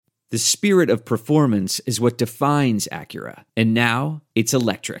The spirit of performance is what defines Acura. And now, it's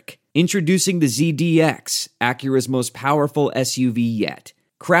electric. Introducing the ZDX, Acura's most powerful SUV yet.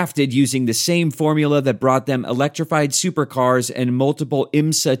 Crafted using the same formula that brought them electrified supercars and multiple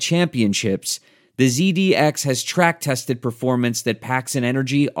IMSA championships, the ZDX has track-tested performance that packs an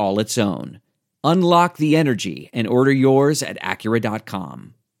energy all its own. Unlock the energy and order yours at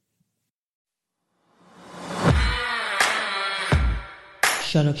Acura.com.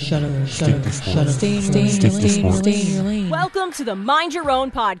 Shut up. Stay in your lane. Welcome to the Mind Your Own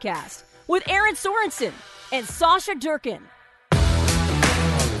podcast with Aaron Sorensen and Sasha Durkin,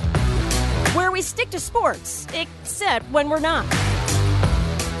 where we stick to sports, except when we're not.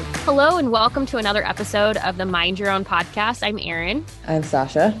 Hello and welcome to another episode of the Mind Your Own podcast. I'm Aaron. I'm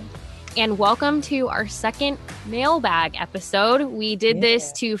Sasha. And welcome to our second Mailbag episode. We did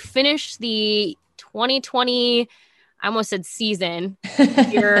this to finish the 2020, I almost said season,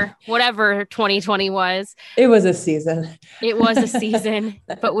 year, whatever 2020 was. It was a season. It was a season,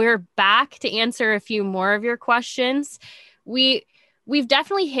 but we're back to answer a few more of your questions. We've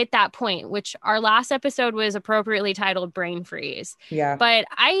definitely hit that point, which our last episode was appropriately titled Brain Freeze. Yeah. But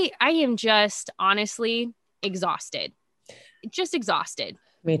I am just honestly exhausted. Just exhausted.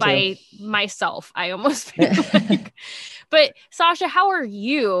 Me too. By myself, I almost feel like. But Sasha, how are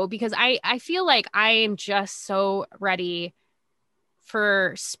you? Because I feel like I am just so ready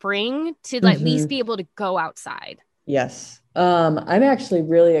for spring to at least be able to go outside. Yes. I'm actually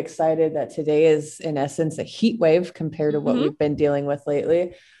really excited that today is in essence a heat wave compared to what we've been dealing with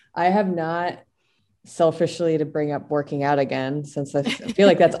lately. I have not selfishly to bring up working out again, since I feel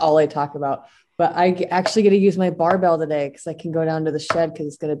like that's all I talk about. But I actually get to use my barbell today because I can go down to the shed because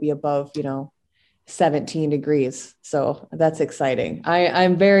it's going to be above, 17 degrees. So that's exciting. I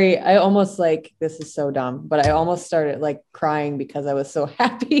almost like, this is so dumb, but I almost started like crying because I was so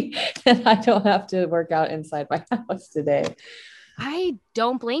happy that I don't have to work out inside my house today. I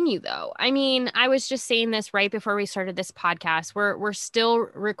don't blame you though. I mean, I was just saying this right before we started this podcast. We're still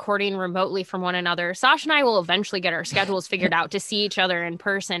recording remotely from one another. Sasha and I will eventually get our schedules figured out to see each other in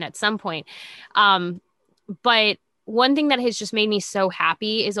person at some point. But one thing that has just made me so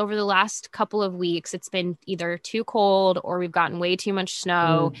happy is over the last couple of weeks, it's been either too cold or we've gotten way too much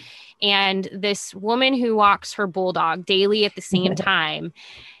snow. And this woman who walks her bulldog daily at the same time,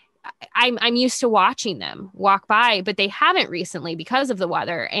 I'm used to watching them walk by, but they haven't recently because of the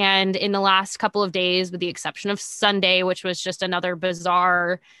weather. And in the last couple of days, with the exception of Sunday, which was just another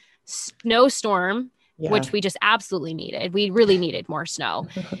bizarre snowstorm, which we just absolutely needed. We really needed more snow.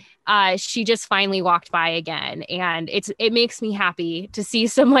 She just finally walked by again. And it makes me happy to see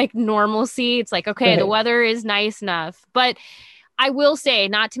some like normalcy. It's like, okay, the weather is nice enough. But I will say,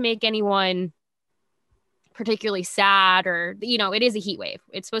 not to make anyone particularly sad or, it is a heat wave.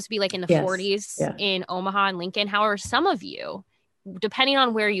 It's supposed to be like in the 40s in Omaha and Lincoln. However, some of you, depending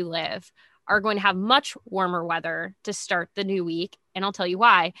on where you live, are going to have much warmer weather to start the new week. And I'll tell you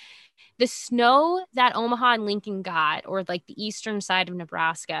why. The snow that Omaha and Lincoln got, or like the eastern side of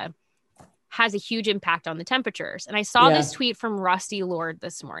Nebraska, has a huge impact on the temperatures. And I saw this tweet from Rusty Lord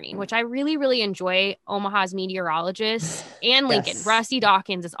this morning, which I really, really enjoy. Omaha's meteorologist and Lincoln. Rusty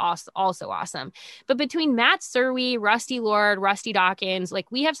Dawkins is also awesome. But between Matt Surwey, Rusty Lord, Rusty Dawkins, like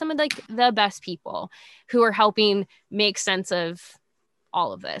we have some of like the best people who are helping make sense of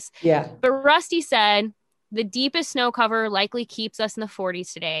all of this. Yeah. But Rusty said, the deepest snow cover likely keeps us in the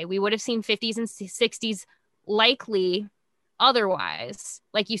 40s today. We would have seen 50s and 60s likely otherwise,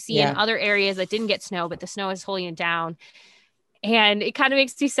 like you see in other areas that didn't get snow, but the snow is holding it down. And it kind of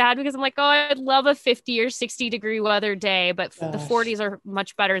makes me sad because I'm like, oh, I'd love a 50 or 60 degree weather day, but the 40s are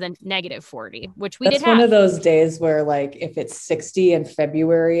much better than negative 40, which we did have. That's one of those days where like, if it's 60 in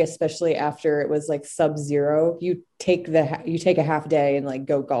February, especially after it was like sub-zero, you take a half day and like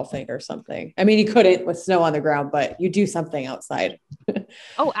go golfing or something. I mean, you couldn't with snow on the ground, but you do something outside.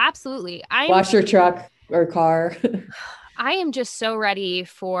 Oh, absolutely. Wash your truck or car. I am just so ready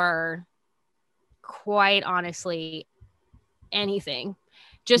for, quite honestly, anything,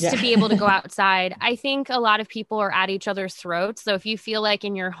 just to be able to go outside. I think a lot of people are at each other's throats. So if you feel like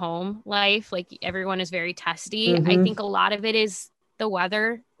in your home life, like everyone is very testy, I think a lot of it is the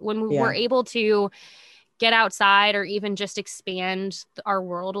weather. When we were able to get outside or even just expand our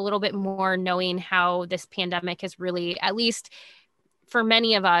world a little bit more, knowing how this pandemic has really, at least for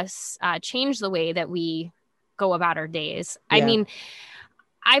many of us, changed the way that we go about our days. I mean,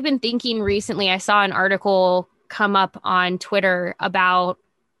 I've been thinking recently, I saw an article come up on Twitter about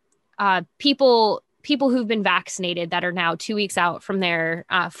people people who've been vaccinated that are now 2 weeks out from their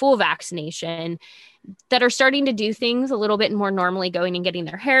full vaccination that are starting to do things a little bit more normally, going and getting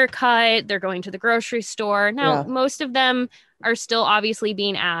their hair cut. They're going to the grocery store. Now, most of them are still obviously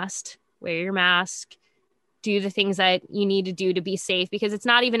being asked, wear your mask, do the things that you need to do to be safe, because it's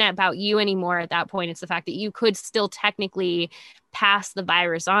not even about you anymore at that point. It's the fact that you could still technically pass the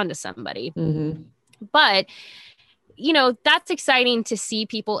virus on to somebody. Mm-hmm. But, you know, that's exciting to see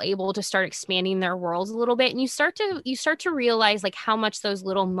people able to start expanding their worlds a little bit. And you start to realize like how much those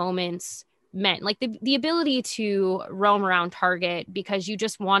little moments meant, like the ability to roam around Target because you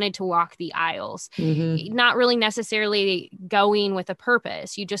just wanted to walk the aisles, not really necessarily going with a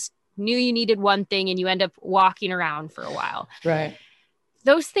purpose. You just knew you needed one thing and you end up walking around for a while. Right.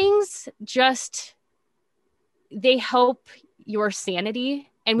 Those things just, they help your sanity.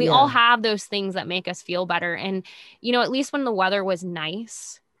 And we all have those things that make us feel better. And, you know, at least when the weather was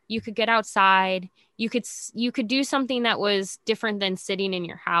nice, you could get outside, you could do something that was different than sitting in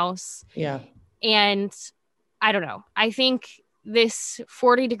your house. Yeah. And I don't know, I think this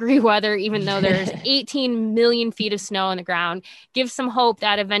 40-degree weather, even though there's 18 million feet of snow on the ground, gives some hope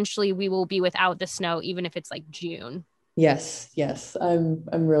that eventually we will be without the snow, even if it's like June. Yes. I'm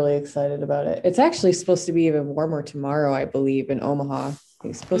really excited about it. It's actually supposed to be even warmer tomorrow, I believe, in Omaha.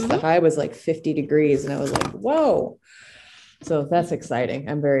 It's supposed the high was like 50 degrees. And I was like, whoa. So that's exciting.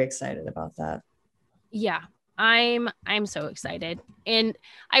 I'm very excited about that. Yeah, I'm so excited. And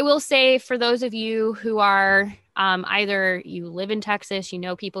I will say, for those of you who are either you live in Texas, you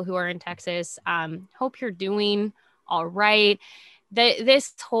know people who are in Texas, hope you're doing all right.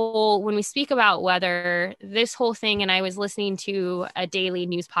 This whole, when we speak about weather, this whole thing, and I was listening to a daily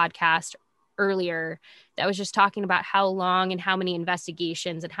news podcast earlier that was just talking about how long and how many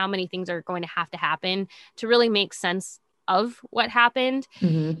investigations and how many things are going to have to happen to really make sense of what happened.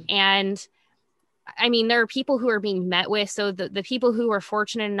 And I mean, there are people who are being met with. So the people who are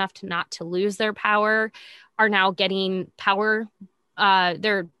fortunate enough to not to lose their power are now getting power.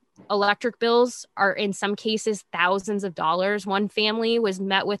 Their electric bills are in some cases thousands of dollars. One family was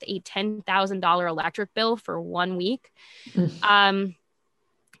met with a $10,000 electric bill for 1 week.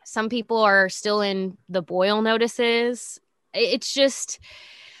 Some people are still in the boil notices. It's just,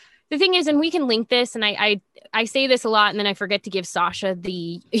 the thing is, and we can link this, and I say this a lot, and then I forget to give Sasha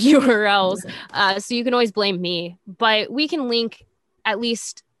the URLs, so you can always blame me. But we can link at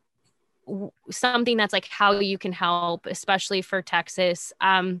least something that's like how you can help, especially for Texas,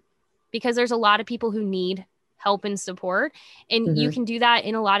 because there's a lot of people who need help and support, and you can do that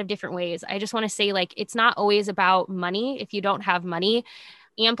in a lot of different ways. I just want to say, like, it's not always about money. If you don't have money,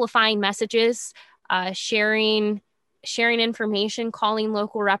 amplifying messages, sharing information, calling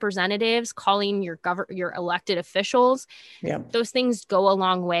local representatives, calling your elected officials. Yeah. Those things go a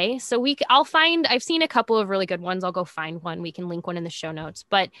long way. So I've seen a couple of really good ones. I'll go find one. We can link one in the show notes.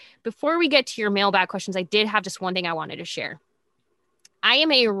 But before we get to your mailbag questions, I did have just one thing I wanted to share. I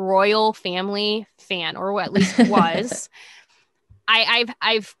am a royal family fan, or at least was.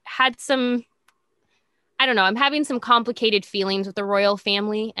 I've had some, I don't know, I'm having some complicated feelings with the royal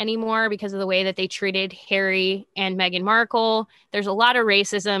family anymore because of the way that they treated Harry and Meghan Markle. There's a lot of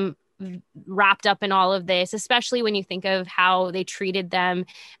racism wrapped up in all of this, especially when you think of how they treated them.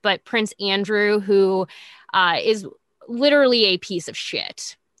 But Prince Andrew, who is literally a piece of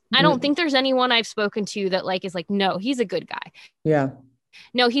shit. I don't think there's anyone I've spoken to that is like, no, he's a good guy. Yeah.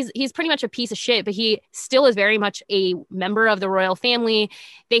 No, he's pretty much a piece of shit, but he still is very much a member of the royal family.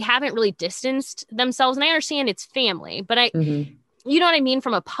 They haven't really distanced themselves, and I understand it's family, but you know what I mean?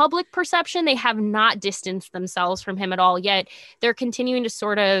 From a public perception, they have not distanced themselves from him at all, yet they're continuing to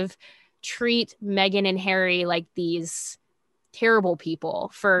sort of treat Meghan and Harry like these terrible people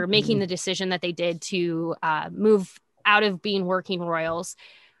for making the decision that they did to move out of being working royals.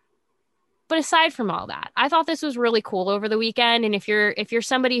 But aside from all that, I thought this was really cool over the weekend. And if you're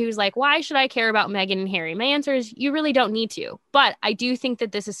somebody who's like, why should I care about Meghan and Harry? My answer is you really don't need to. But I do think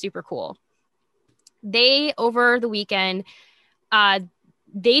that this is super cool. They, over the weekend,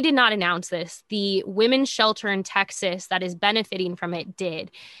 they did not announce this. The women's shelter in Texas that is benefiting from it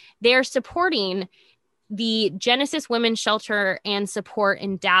did. They're supporting the Genesis Women's Shelter and Support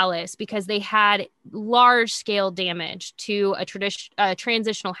in Dallas because they had large scale damage to a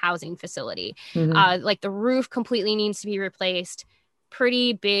transitional housing facility. Like the roof completely needs to be replaced.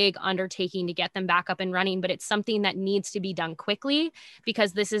 Pretty big undertaking to get them back up and running, but it's something that needs to be done quickly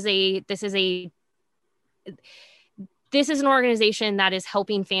because this is an organization that is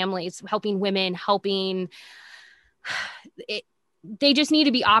helping families, helping women, helping it. They just need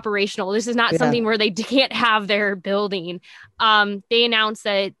to be operational. This is not something where they can't have their building. They announced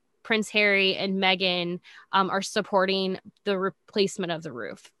that Prince Harry and Meghan are supporting the replacement of the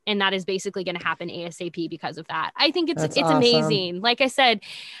roof. And that is basically going to happen ASAP because of that. I think it's awesome. amazing. Like I said,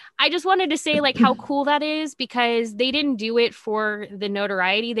 I just wanted to say like how cool that is, because they didn't do it for the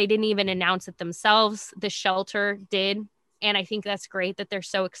notoriety. They didn't even announce it themselves. The shelter did. And I think that's great that they're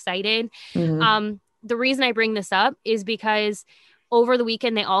so excited. Mm-hmm. The reason I bring this up is because over the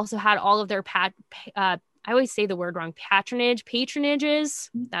weekend, they also had all of their I always say the word wrong, patronages.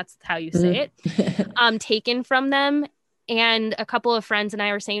 That's how you say it, taken from them. And a couple of friends and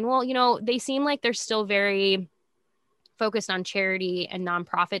I were saying, well, you know, they seem like they're still very focused on charity and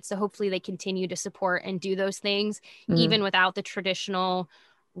nonprofits. So hopefully they continue to support and do those things, even without the traditional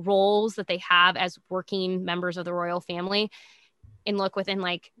roles that they have as working members of the royal family. And look, within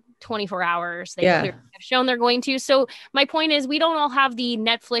like 24 hours, they clearly have shown they're going to. So my point is, we don't all have the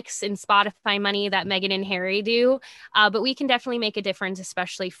Netflix and Spotify money that Meghan and Harry do, but we can definitely make a difference,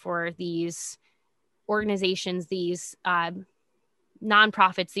 especially for these organizations, these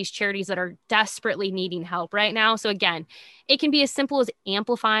nonprofits, these charities that are desperately needing help right now. So again, it can be as simple as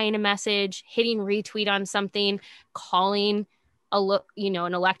amplifying a message, hitting retweet on something, calling an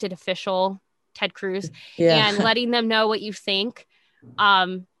elected official, Ted Cruz, and letting them know what you think.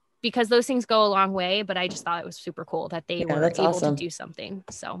 Because those things go a long way, but I just thought it was super cool that they were able to do something.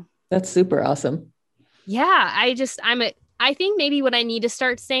 So that's super awesome. Yeah. I think maybe what I need to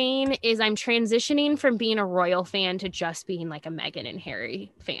start saying is I'm transitioning from being a royal fan to just being like a Meghan and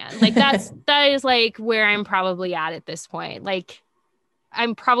Harry fan. Like that is like where I'm probably at this point. Like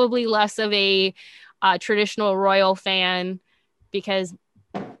I'm probably less of a traditional royal fan, because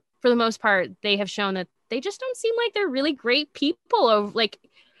for the most part, they have shown that they just don't seem like they're really great people. Like,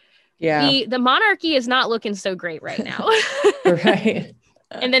 the monarchy is not looking so great right now. Right.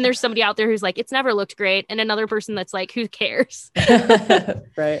 And then there's somebody out there who's like, it's never looked great. And another person that's like, who cares?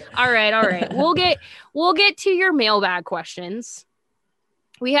 Right. All right. We'll get to your mailbag questions.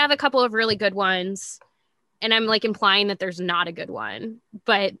 We have a couple of really good ones. And I'm like implying that there's not a good one,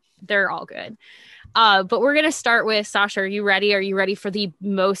 but they're all good. But we're going to start with Sasha. Are you ready? Are you ready for the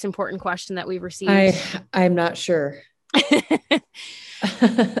most important question that we've received? I'm not sure.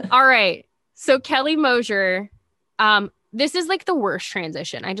 All right. So Kelly Mosier, this is like the worst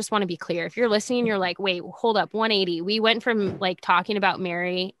transition. I just want to be clear. If you're listening, you're like, wait, hold up, 180. We went from like talking about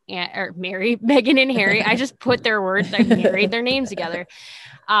Meghan and Harry. I just put their words, I married their names together.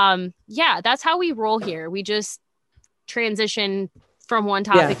 That's how we roll here. We just transition from one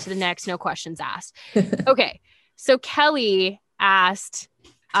topic to the next, no questions asked. Okay. So Kelly asked,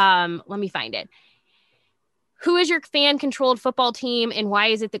 let me find it. Who is your fan-controlled football team, and why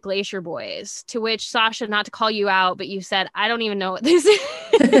is it the Glacier Boys? To which, Sasha, not to call you out, but you said, I don't even know what this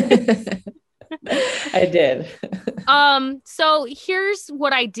is. I did. So here's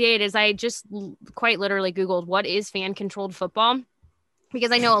what I did is I just quite literally Googled what is fan-controlled football,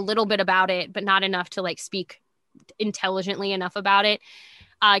 because I know a little bit about it, but not enough to like speak intelligently enough about it.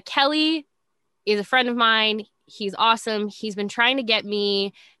 Kelly is a friend of mine. He's awesome. He's been trying to get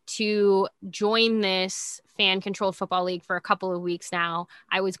me to join this fan-controlled football league for a couple of weeks now.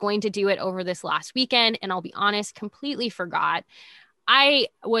 I was going to do it over this last weekend, and I'll be honest, completely forgot. I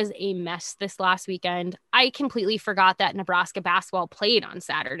was a mess this last weekend. I completely forgot that Nebraska basketball played on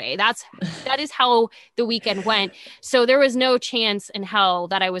Saturday. That is how the weekend went. So there was no chance in hell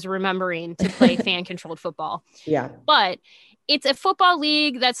that I was remembering to play fan-controlled football. Yeah. But it's a football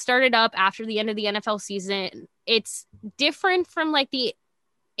league that started up after the end of the NFL season. It's different from like the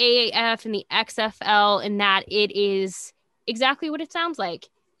AAF and the XFL in that it is exactly what it sounds like.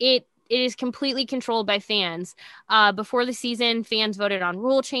 It is completely controlled by fans. Before the season, fans voted on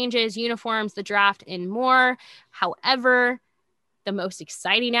rule changes, uniforms, the draft, and more. However, the most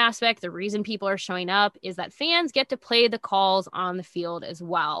exciting aspect, the reason people are showing up, is that fans get to play the calls on the field as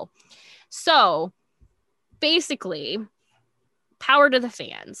well. So basically, power to the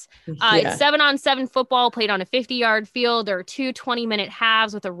fans. It's 7-on-7 football played on a 50-yard field. There are 2 20-minute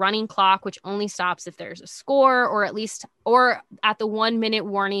halves with a running clock, which only stops if there's a score or at the 1-minute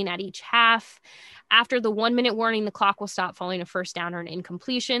warning at each half. After the 1-minute warning, the clock will stop following a first down or an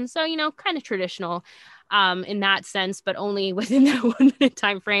incompletion. So, kind of traditional in that sense, but only within that 1-minute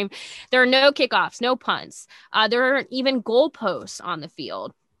time frame. There are no kickoffs, no punts. There aren't even goalposts on the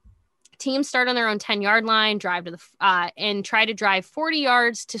field. Teams start on their own 10-yard line, drive to and try to drive 40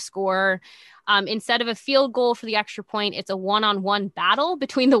 yards to score. Instead of a field goal for the extra point, it's a one-on-one battle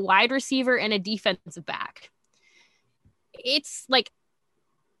between the wide receiver and a defensive back. It's like,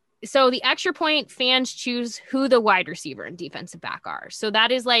 so the extra point, fans choose who the wide receiver and defensive back are. So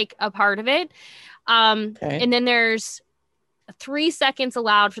that is like a part of it. And then there's 3 seconds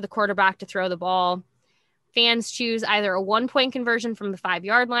allowed for the quarterback to throw the ball. Fans choose either a 1-point conversion from the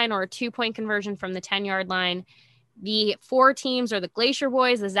 5-yard line or a 2-point conversion from the 10-yard line. The 4 teams are the Glacier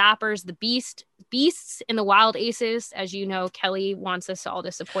Boys, the Zappers, the Beasts, and the Wild Aces. As you know, Kelly wants us all to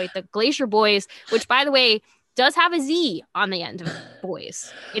disappoint the Glacier Boys, which, by the way, does have a Z on the end of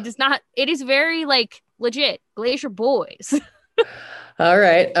boys. It is not. It is very like legit Glacier Boys. All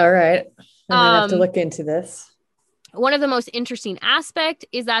right. I'm gonna have to look into this. One of the most interesting aspect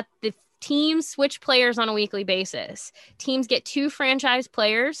is that the teams switch players on a weekly basis. Teams get 2 franchise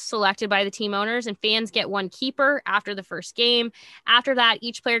players selected by the team owners, and fans get 1 keeper after the first game. After that,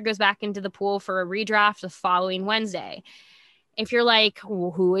 each player goes back into the pool for a redraft the following Wednesday. If you're like,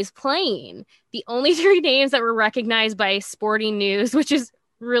 well, who is playing? The only 3 names that were recognized by Sporting News, which is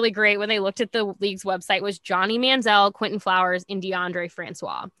really great when they looked at the league's website, was Johnny Manziel, Quentin Flowers, and DeAndre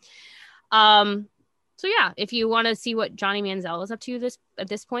Francois. So yeah, if you want to see what Johnny Manziel is up to at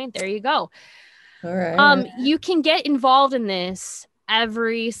this point, there you go. All right. You can get involved in this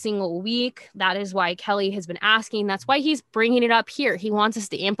every single week. That is why Kelly has been asking. That's why he's bringing it up here. He wants us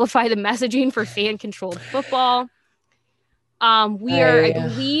to amplify the messaging for fan-controlled football. We are, I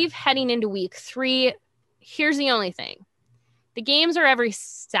believe, heading into week 3. Here's the only thing. The games are every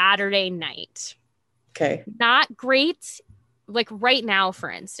Saturday night. Okay. Not great. Like right now,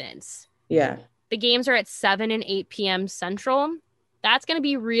 for instance. Yeah. The games are at 7 and 8 p.m. Central. That's going to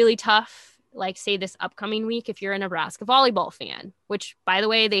be really tough, like, say, this upcoming week if you're a Nebraska volleyball fan, which, by the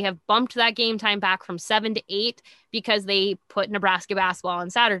way, they have bumped that game time back from 7 to 8 because they put Nebraska basketball on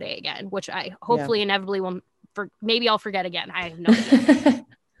Saturday again, which I hopefully inevitably will, maybe I'll forget again. I have no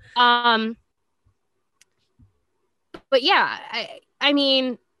idea. But yeah, I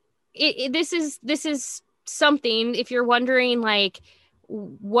mean, this is something, if you're wondering, like,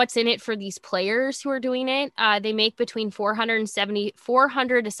 what's in it for these players who are doing it. They make between $400 to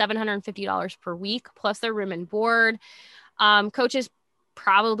 $750 per week, plus their room and board. Coaches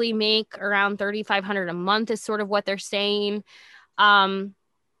probably make around $3,500 a month is sort of what they're saying. That's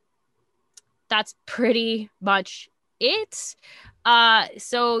pretty much it.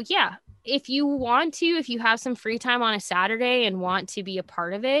 So yeah, if you have some free time on a Saturday and want to be a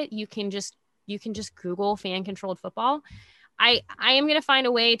part of it, you can just Google fan controlled football. I am going to find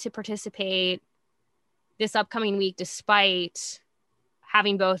a way to participate this upcoming week, despite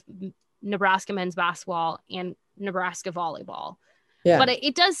having both Nebraska men's basketball and Nebraska volleyball. Yeah. But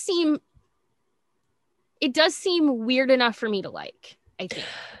it does seem weird enough for me to like, I think.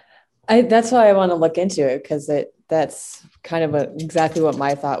 That's why I want to look into it, because that's kind of exactly what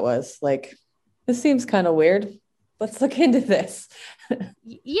my thought was. Like, this seems kind of weird. Let's look into this.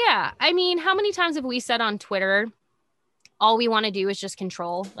 Yeah. I mean, how many times have we said on Twitter, all we want to do is just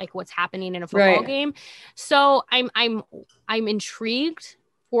control like what's happening in a football game? So I'm intrigued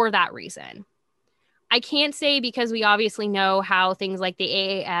for that reason. I can't say, because we obviously know how things like the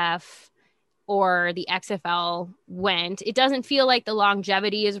AAF or the XFL went. It doesn't feel like the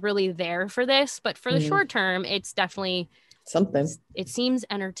longevity is really there for this, but for the short term, it's definitely something. It seems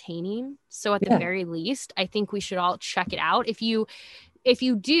entertaining. So at the very least, I think we should all check it out. If you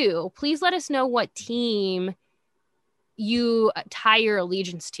do, please let us know what team you tie your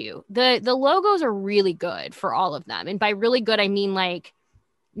allegiance to. The logos are really good for all of them. And by really good, I mean like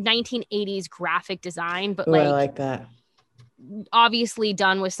 1980s graphic design, but I like that. Obviously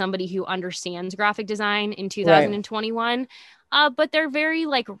done with somebody who understands graphic design in 2021. But they're very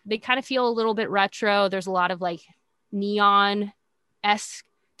like, they kind of feel a little bit retro. There's a lot of like neon-esque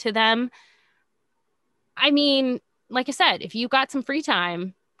to them. I mean, like I said, if you got some free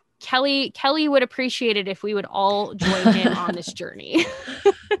time, Kelly would appreciate it if we would all join in on this journey.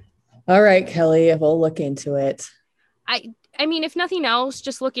 All right, Kelly, we'll look into it. I mean, if nothing else,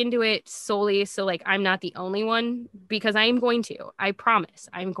 just look into it solely so like I'm not the only one, because I am going to. I promise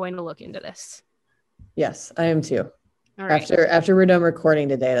I'm going to look into this. Yes, I am too. All right. After we're done recording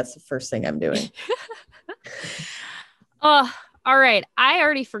today, that's the first thing I'm doing. All right. I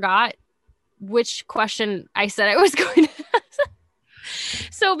already forgot which question I said I was going to ask.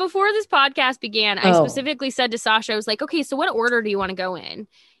 So before this podcast began, I specifically said to Sasha, I was like, okay, so what order do you want to go in?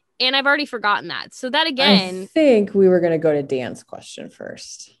 And I've already forgotten that. So that again, I think we were going to go to Dan's question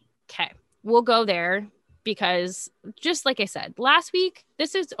first. Okay, we'll go there, because just like I said, last week,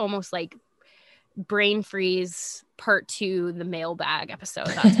 this is almost like brain freeze part 2, the mailbag episode.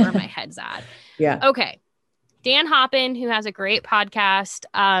 That's where my head's at. Yeah. Okay. Dan Hoppin, who has a great podcast,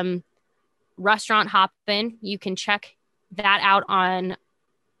 Restaurant Hoppin'. You can check that out on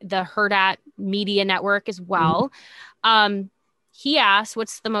the Herd At Media Network as well. he asked,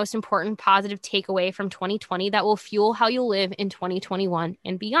 what's the most important positive takeaway from 2020 that will fuel how you'll live in 2021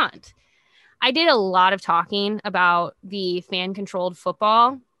 and beyond? I did a lot of talking about the fan-controlled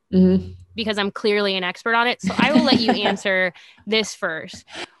football because I'm clearly an expert on it. So I will let you answer this first.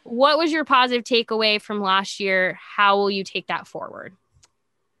 What was your positive takeaway from last year? How will you take that forward?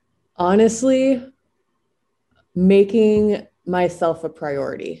 Honestly, making myself a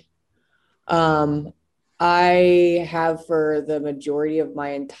priority. I have for the majority of my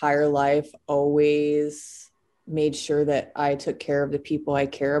entire life always made sure that I took care of the people I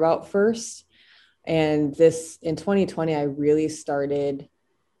care about first. And this in 2020, I really started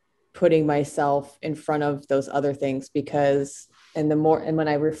putting myself in front of those other things because, and when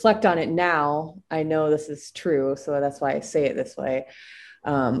I reflect on it now, I know this is true. So that's why I say it this way.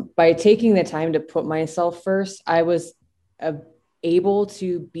 By taking the time to put myself first, I was able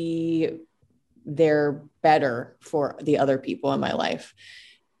to be there better for the other people in my life.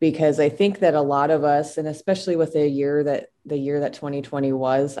 Because I think that a lot of us, and especially with the year that 2020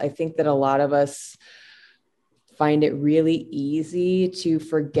 was, I think that a lot of us find it really easy to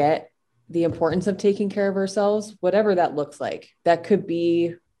forget the importance of taking care of ourselves, whatever that looks like. That could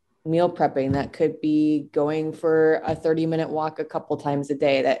be meal prepping. That could be going for a 30-minute walk a couple times a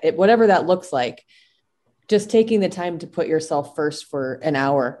day, whatever that looks like. Just taking the time to put yourself first for an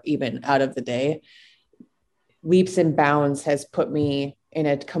hour, even out of the day, leaps and bounds has put me in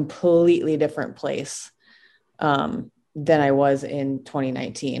a completely different place than I was in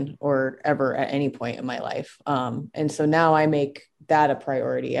 2019 or ever at any point in my life. And so now I make that a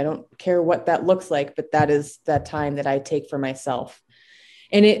priority. I don't care what that looks like, but that is that time that I take for myself.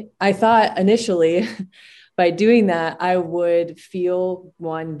 And I thought initially by doing that, I would feel,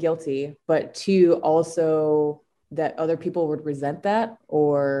 one, guilty, but two, also that other people would resent that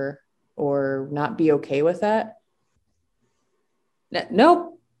or not be okay with that.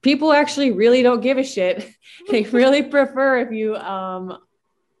 Nope. People actually really don't give a shit. They really prefer if you, and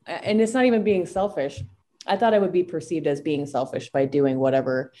it's not even being selfish. I thought I would be perceived as being selfish by doing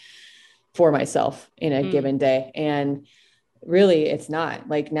whatever for myself in a given day. And really it's not.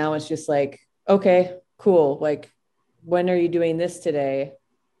 Like now it's just like, okay, cool. Like, when are you doing this today?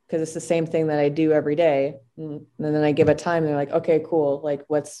 Because it's the same thing that I do every day. And then I give a time and they're like, okay, cool. Like,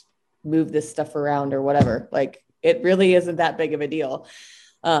 let's move this stuff around or whatever. Like, it really isn't that big of a deal.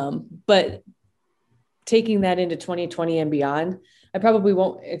 But taking that into 2020 and beyond, I probably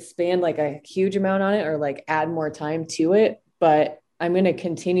won't expand like a huge amount on it or like add more time to it, but I'm going to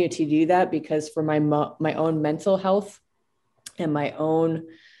continue to do that because for my own mental health and my own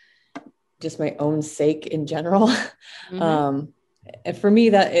sake in general. And for me,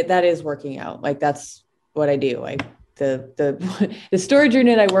 that is working out. Like, that's what I do. Like the storage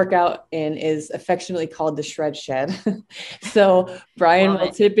unit I work out in is affectionately called the shred shed. So Brian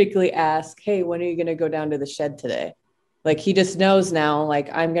will typically ask, hey, when are you going to go down to the shed today? Like, he just knows now, like,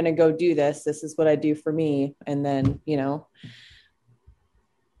 I'm going to go do this. This is what I do for me. And then, I'm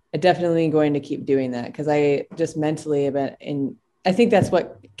definitely going to keep doing that because I just mentally I think that's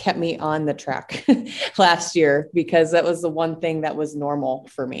what kept me on the track last year, because that was the one thing that was normal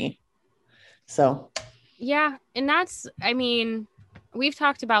for me. So, yeah. And we've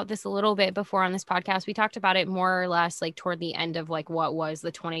talked about this a little bit before on this podcast. We talked about it more or less like toward the end of like what was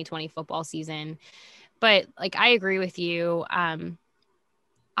the 2020 football season. But like, I agree with you.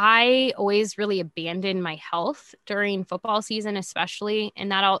 I always really abandoned my health during football season, especially.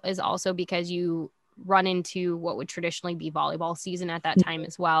 And that is also because you run into what would traditionally be volleyball season at that time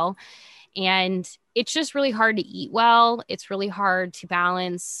as well. And it's just really hard to eat well. It's really hard to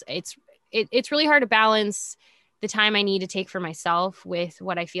balance. It's really hard to balance the time I need to take for myself with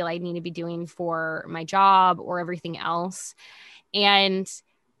what I feel I need to be doing for my job or everything else. And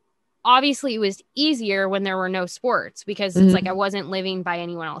obviously it was easier when there were no sports because it's like I wasn't living by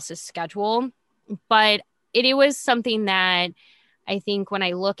anyone else's schedule. But it was something that I think when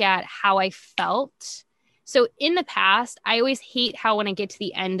I look at how I felt. So in the past, I always hate how when I get to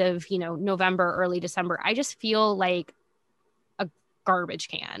the end of, November, early December, I just feel like a garbage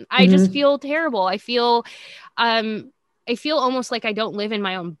can. I just feel terrible. I feel almost like I don't live in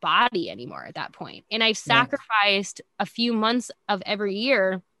my own body anymore at that point. And I've sacrificed a few months of every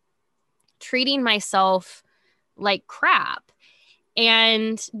year treating myself like crap.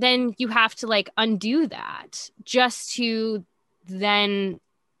 And then you have to like undo that just to then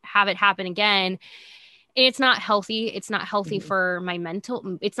have it happen again. And it's not healthy. It's not healthy for my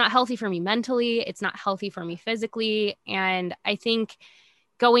mental. It's not healthy for me mentally. It's not healthy for me physically. And I think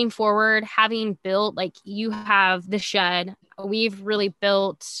going forward, having built, like, you have the shed, we've really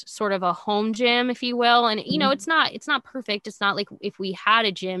built sort of a home gym, if you will. And, you know, it's not perfect. It's not like if we had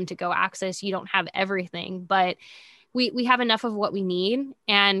a gym to go access, you don't have everything, but we have enough of what we need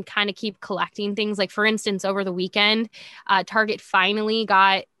and kind of keep collecting things. Like, for instance, over the weekend, Target finally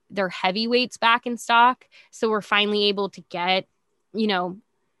got their heavyweights back in stock. So we're finally able to get, you know,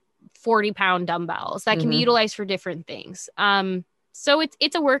 40-pound dumbbells that can be utilized for different things. So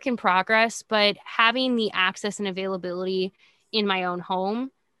it's a work in progress, but having the access and availability in my own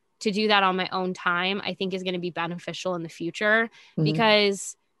home to do that on my own time, I think is going to be beneficial in the future,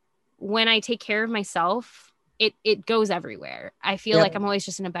 because when I take care of myself, it goes everywhere. I feel like I'm always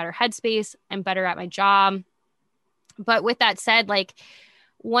just in a better headspace. I'm better at my job. But with that said, like,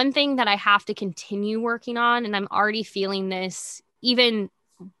 one thing that I have to continue working on, and I'm already feeling this even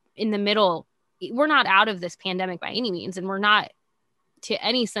in the middle, we're not out of this pandemic by any means, and we're not to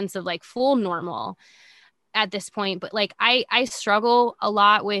any sense of like full normal at this point. But like, I struggle a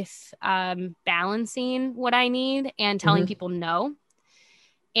lot with balancing what I need and telling people no.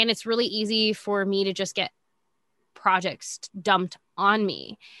 And it's really easy for me to just get projects dumped on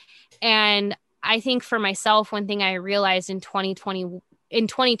me. And I think for myself, one thing I realized in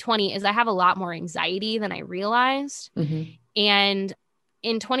 2020 is I have a lot more anxiety than I realized. And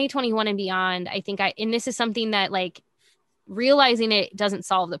in 2021 and beyond, I think and this is something that, like, realizing it doesn't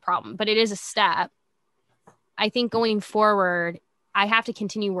solve the problem, but it is a step. I think going forward, I have to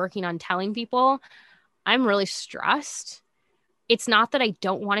continue working on telling people I'm really stressed. It's not that I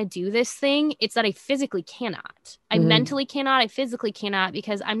don't want to do this thing. It's that I physically cannot. I mentally cannot. I physically cannot,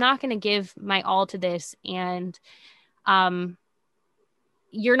 because I'm not going to give my all to this. And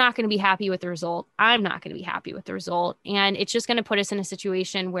you're not going to be happy with the result. I'm not going to be happy with the result. And it's just going to put us in a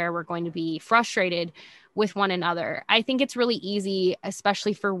situation where we're going to be frustrated with one another. I think it's really easy,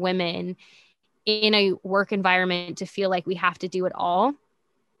 especially for women in a work environment, to feel like we have to do it all.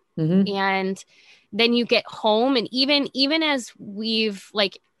 And then you get home, and even as we've,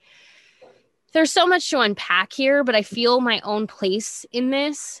 like, there's so much to unpack here, but I feel my own place in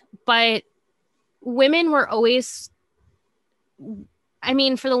this. But women were always, I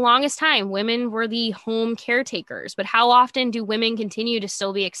mean, for the longest time, women were the home caretakers. But how often do women continue to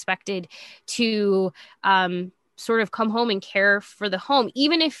still be expected to sort of come home and care for the home?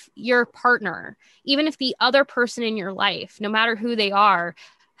 Even if your partner, even if the other person in your life, no matter who they are,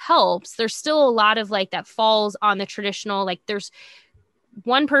 helps, there's still a lot of, like, that falls on the traditional, like, there's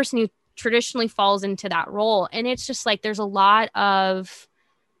one person who traditionally falls into that role. And it's just like, there's a lot of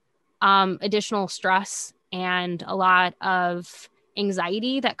additional stress and a lot of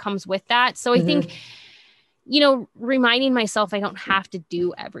anxiety that comes with that. So I think, you know, reminding myself I don't have to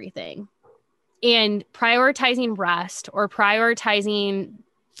do everything, and prioritizing rest, or prioritizing,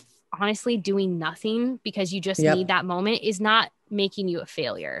 honestly, doing nothing because you just need that moment, is not making you a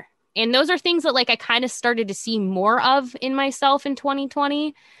failure. And those are things that, like, I kind of started to see more of in myself in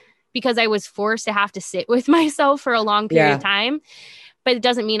 2020, because I was forced to have to sit with myself for a long period of time. But it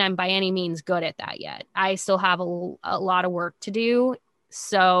doesn't mean I'm by any means good at that yet. I still have a lot of work to do.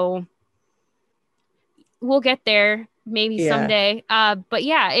 So we'll get there maybe someday. But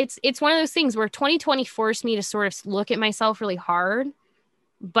yeah, it's one of those things where 2020 forced me to sort of look at myself really hard,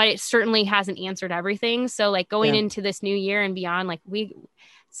 but it certainly hasn't answered everything. So, like, going into this new year and beyond, like, we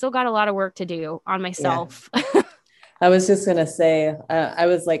still got a lot of work to do on myself. I was just going to say, I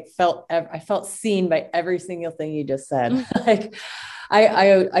was like, I felt seen by every single thing you just said. Like,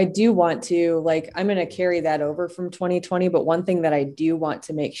 I do want to, like, I'm going to carry that over from 2020. But one thing that I do want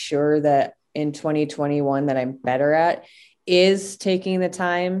to make sure that in 2021 that I'm better at is taking the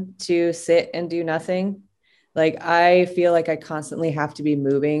time to sit and do nothing. Like, I feel like I constantly have to be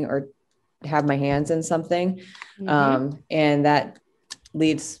moving or have my hands in something. And that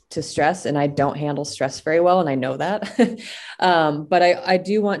leads to stress, and I don't handle stress very well. And I know that, but I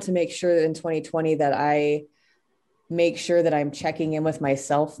do want to make sure that in 2020 that I make sure that I'm checking in with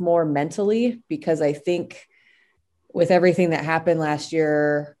myself more mentally, because I think with everything that happened last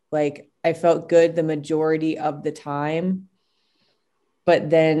year, like, I felt good the majority of the time, but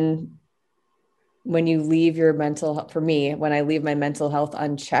then when you leave your mental, for me, when I leave my mental health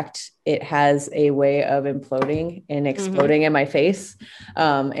unchecked, it has a way of imploding and exploding in my face.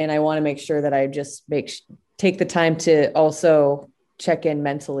 And I want to make sure that I just take the time to also check in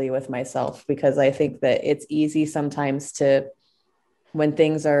mentally with myself, because I think that it's easy sometimes to, when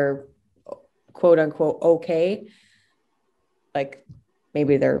things are quote unquote okay, like,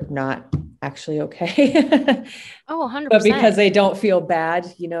 maybe they're not actually okay. Oh, 100%. But because they don't feel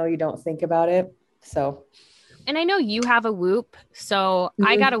bad, you know, you don't think about it. So, and I know you have a Whoop. So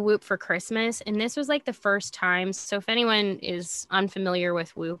I got a Whoop for Christmas, and this was like the first time. So if anyone is unfamiliar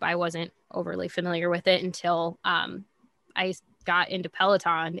with Whoop, I wasn't overly familiar with it until I got into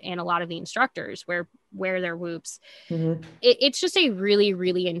Peloton, and a lot of the instructors wear their Whoops. It's just a really,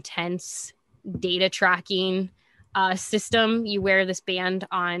 really intense data tracking system. You wear this band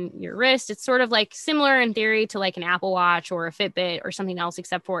on your wrist. It's sort of like similar in theory to like an Apple Watch or a Fitbit or something else,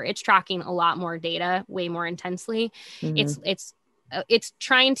 except for it's tracking a lot more data way more intensely. It's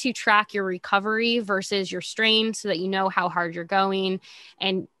trying to track your recovery versus your strain so that you know how hard you're going.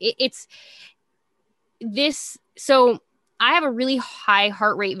 And so I have a really high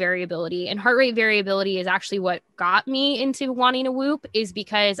heart rate variability, and heart rate variability is actually what got me into wanting a Whoop, is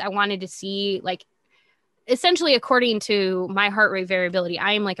because I wanted to see, like, essentially, according to my heart rate variability,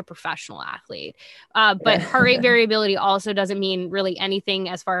 I am like a professional athlete. But heart rate variability also doesn't mean really anything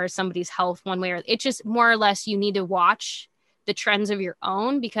as far as somebody's health one way, or it's just more or less you need to watch the trends of your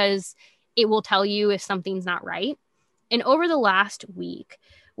own, because it will tell you if something's not right. And over the last week,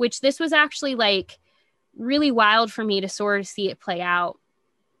 which this was actually like really wild for me to sort of see it play out.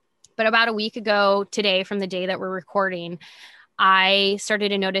 But about a week ago today, from the day that we're recording, I started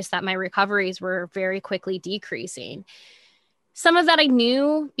to notice that my recoveries were very quickly decreasing. Some of that I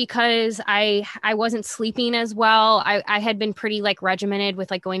knew because I wasn't sleeping as well. I had been pretty like regimented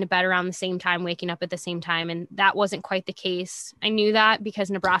with like going to bed around the same time, waking up at the same time. And that wasn't quite the case. I knew that because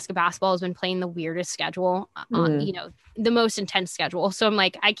Nebraska basketball has been playing the weirdest schedule, the most intense schedule. So I'm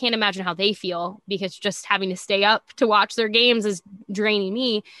like, I can't imagine how they feel, because just having to stay up to watch their games is draining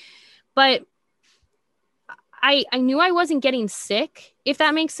me. But I knew I wasn't getting sick, if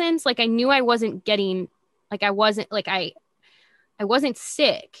that makes sense. Like I knew I wasn't getting, like I wasn't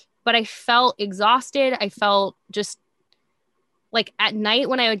sick, but I felt exhausted. I felt just like at night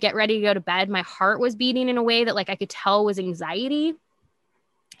when I would get ready to go to bed, my heart was beating in a way that like I could tell was anxiety.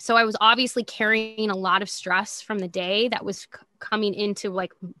 So I was obviously carrying a lot of stress from the day that was coming into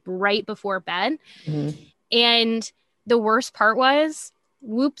like right before bed. And the worst part was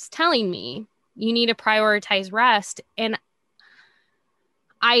Whoop's telling me you need to prioritize rest. And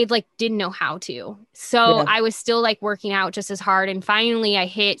I like didn't know how to. So I was still like working out just as hard. And finally I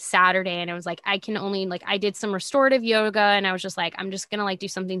hit Saturday and I was like, I can only like, I did some restorative yoga, and I was just like, I'm just going to like do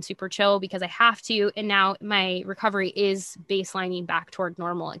something super chill because I have to. And now my recovery is baselining back toward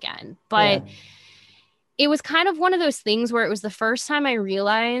normal again. But it was kind of one of those things where it was the first time I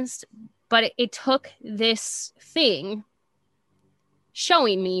realized, but it took this thing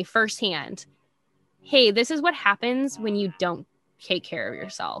showing me firsthand, hey, this is what happens when you don't take care of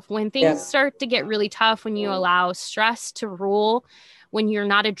yourself. When things start to get really tough, when you allow stress to rule, when you're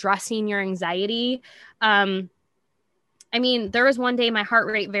not addressing your anxiety. I mean, there was one day my heart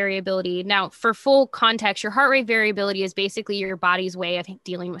rate variability. Now, for full context, your heart rate variability is basically your body's way of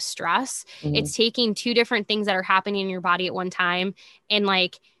dealing with stress. It's taking two different things that are happening in your body at one time. And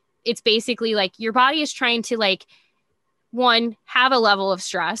like, it's basically like your body is trying to like, one, have a level of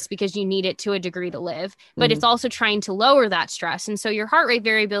stress because you need it to a degree to live, but it's also trying to lower that stress. And so your heart rate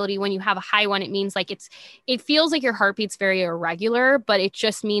variability, when you have a high one, it means like it feels like your heartbeat's very irregular, but it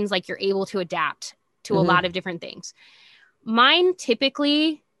just means like you're able to adapt to a lot of different things. Mine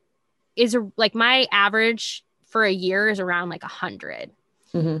typically is like my average for a year is around like 100.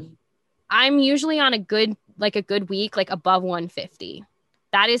 I'm usually on a good week, like above 150.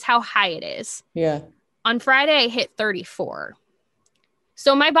 That is how high it is. On Friday, I hit 34.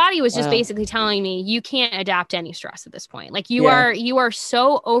 So my body was just basically telling me, you can't adapt to any stress at this point. Like you are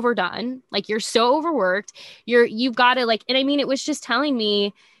so overdone. Like you're so overworked. You've got to like, and I mean, it was just telling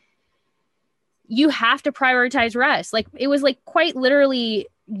me you have to prioritize rest. Like it was like quite literally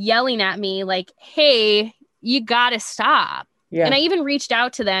yelling at me like, hey, you got to stop. And I even reached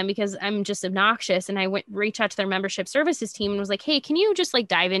out to them because I'm just obnoxious. And I reached out to their membership services team and was like, hey, can you just like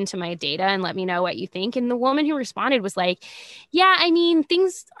dive into my data and let me know what you think? And the woman who responded was like, yeah, I mean,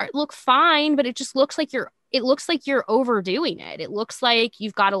 things look fine, but it just looks like you're overdoing it. It looks like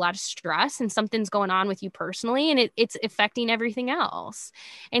you've got a lot of stress and something's going on with you personally, and it's affecting everything else.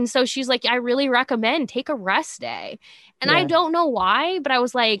 And so she's like, I really recommend take a rest day. And I don't know why, but I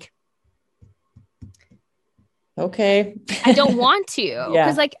was like, okay. I don't want to,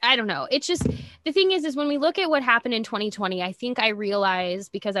 because like, I don't know. It's just, the thing is when we look at what happened in 2020, I think I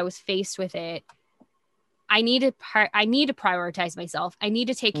realized, because I was faced with it, I need to prioritize myself. I need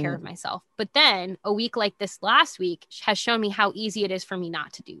to take care of myself. But then a week like this last week has shown me how easy it is for me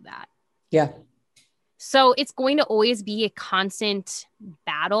not to do that. So it's going to always be a constant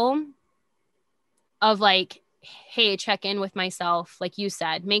battle of like, hey, check in with myself. Like you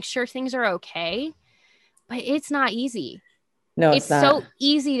said, make sure things are okay. but it's not easy. No, It's not. so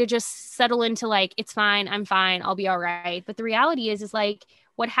easy to just settle into like, it's fine, I'm fine, I'll be all right. But the reality is like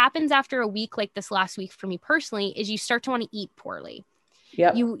what happens after a week like this last week for me personally is you start to want to eat poorly.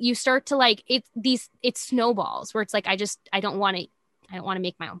 Yep. You start to like it snowballs where it's like I don't want to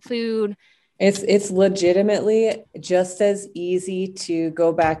make my own food. It's legitimately just as easy to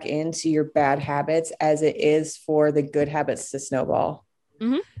go back into your bad habits as it is for the good habits to snowball.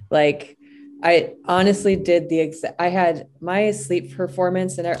 Mm-hmm. Like I honestly did I had my sleep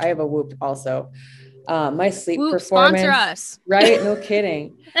performance, and I have a Whoop also. My sleep Whoop, performance, sponsor us. right? No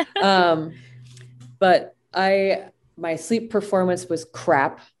kidding. But my sleep performance was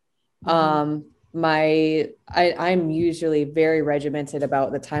crap. I'm usually very regimented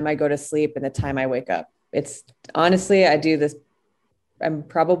about the time I go to sleep and the time I wake up. It's honestly, I do this. I'm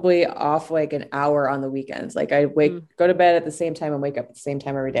probably off like an hour on the weekends. Like I go to bed at the same time and wake up at the same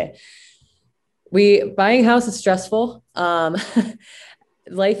time every day. Buying a house is stressful.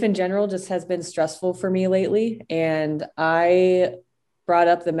 Life in general just has been stressful for me lately. And I brought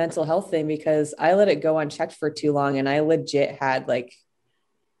up the mental health thing because I let it go unchecked for too long. And I legit had like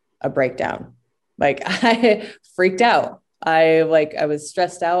a breakdown. Like I freaked out. I was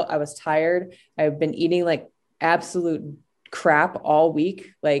stressed out. I was tired. I've been eating like absolute crap all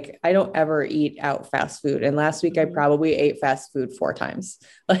week. Like I don't ever eat out fast food. And last week I probably ate fast food 4 times.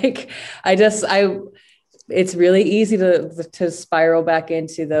 Like it's really easy to spiral back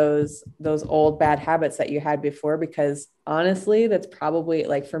into those old bad habits that you had before, because honestly, that's probably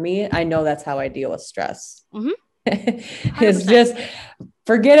like, for me, I know that's how I deal with stress. It's just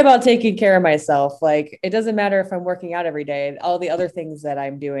forget about taking care of myself. Like it doesn't matter if I'm working out every day. All the other things that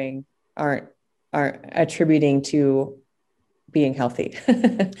I'm doing aren't attributing to being healthy.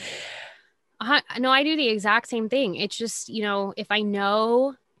 No, I do the exact same thing. It's just, if I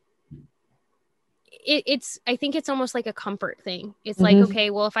know I think it's almost like a comfort thing. It's like,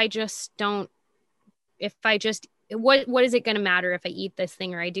 okay, well, what is it going to matter if I eat this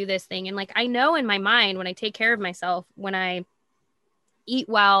thing or I do this thing? And like, I know in my mind, when I take care of myself, when I eat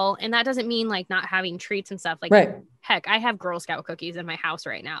well, and that doesn't mean like not having treats and stuff, like, right. Heck, I have Girl Scout cookies in my house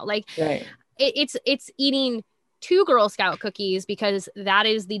right now. Like right. It's eating 2 Girl Scout cookies because that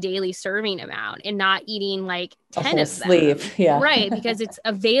is the daily serving amount, and not eating like 10 of them. Yeah. Right. Because it's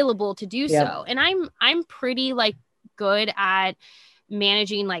available to do so. And I'm pretty like good at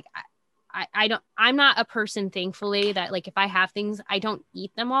managing. Like I'm not a person, thankfully, that like, if I have things, I don't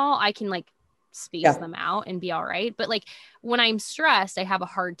eat them all. I can like space them out and be all right. But like when I'm stressed, I have a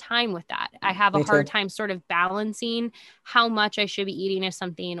hard time with that. I have a hard time sort of balancing how much I should be eating of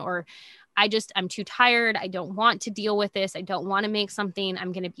something, or I'm too tired. I don't want to deal with this. I don't want to make something.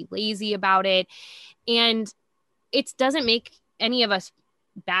 I'm going to be lazy about it. And it doesn't make any of us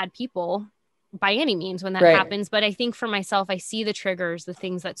bad people by any means when that happens. But I think for myself, I see the triggers, the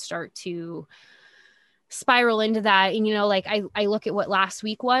things that start to spiral into that. And, like I look at what last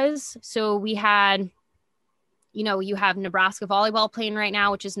week was. So we had, you have Nebraska volleyball playing right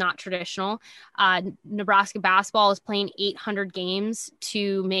now, which is not traditional. Nebraska basketball is playing 800 games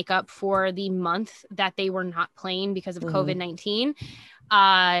to make up for the month that they were not playing because of COVID-19.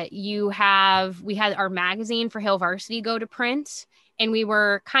 We had our magazine for Hale Varsity go to print, and we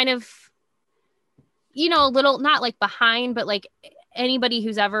were kind of, a little, not like behind, but like anybody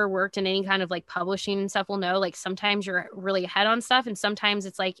who's ever worked in any kind of like publishing and stuff will know, like sometimes you're really ahead on stuff, and sometimes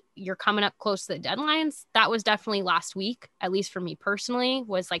it's like you're coming up close to the deadlines. That was definitely last week, at least for me personally,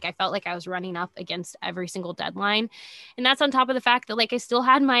 was like I felt like I was running up against every single deadline. And that's on top of the fact that like I still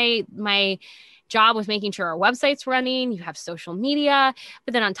had my job with making sure our website's running. You have social media,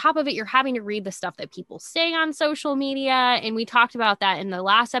 but then on top of it, you're having to read the stuff that people say on social media. And we talked about that in the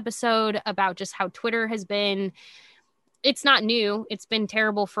last episode about just how Twitter has been, it's not new. It's been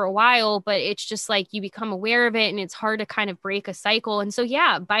terrible for a while, but it's just like you become aware of it, and it's hard to kind of break a cycle. And so,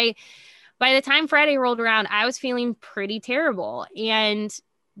 yeah, by the time Friday rolled around, I was feeling pretty terrible. And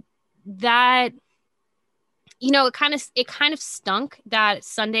that, it kind of stunk that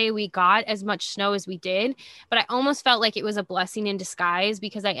Sunday we got as much snow as we did, but I almost felt like it was a blessing in disguise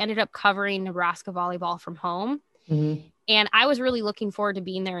because I ended up covering Nebraska volleyball from home. And I was really looking forward to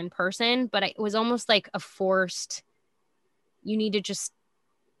being there in person, but it was almost like a forced, you need to just,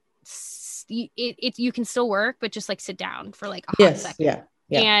 you can still work, but just like sit down for like a hot second.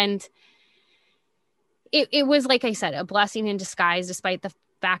 Yeah. And it was, like I said, a blessing in disguise, despite the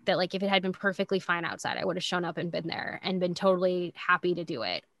fact that like if it had been perfectly fine outside, I would have shown up and been there and been totally happy to do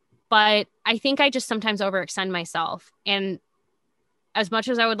it. But I think I just sometimes overextend myself. And as much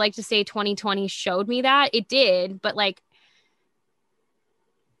as I would like to say 2020 showed me that, it did. But like,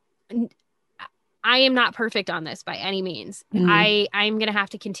 I am not perfect on this by any means. I'm going to have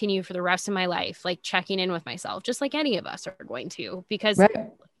to continue for the rest of my life, like checking in with myself, just like any of us are going to, because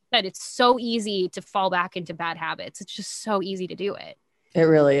that it's so easy to fall back into bad habits. It's just so easy to do it. It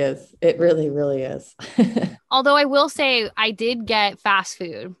really is. It really, really is. Although I will say I did get fast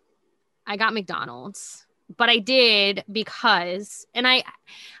food. I got McDonald's, but I did because, and I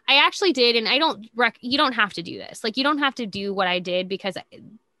actually did. And you don't have to do this. Like, you don't have to do what I did because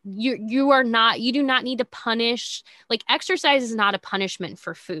you do not need to punish. Like, exercise is not a punishment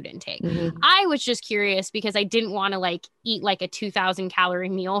for food intake. I was just curious because I didn't want to like eat like a 2,000 calorie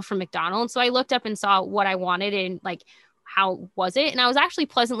meal from McDonald's. So I looked up and saw what I wanted and like, how was it? And I was actually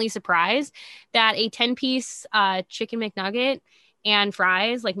pleasantly surprised that a 10-piece chicken McNugget and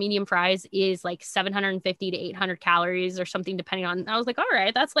fries, like medium fries, is like 750 to 800 calories or something, depending on. I was like, all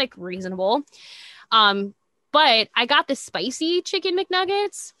right, that's like reasonable. But I got the spicy chicken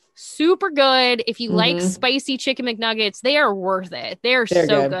McNuggets. Super good. If you like spicy chicken McNuggets, they are worth it. They're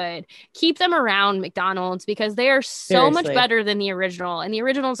so good. Keep them around McDonald's because they are so much better than the original. And the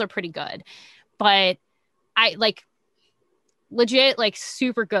originals are pretty good. But I like legit, like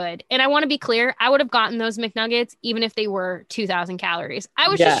super good. And I want to be clear, I would have gotten those McNuggets even if they were 2,000 calories. I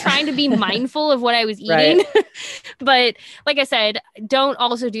was just trying to be mindful of what I was eating. But like I said, don't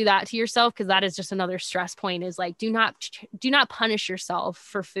also do that to yourself, because that is just another stress point, is like, do not punish yourself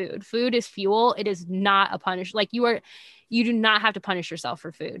for food. Food is fuel. It is not a punish. Like, you do not have to punish yourself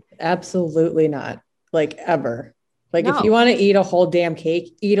for food. Absolutely not. Like, ever. Like, if you want to eat a whole damn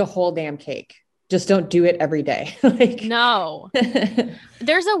cake, eat a whole damn cake. Just don't do it every day. Like, no.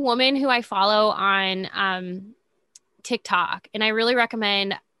 There's a woman who I follow on TikTok, and I really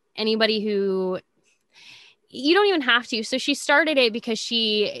recommend anybody who, you don't even have to. So she started it because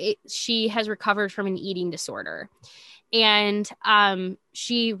she has recovered from an eating disorder. And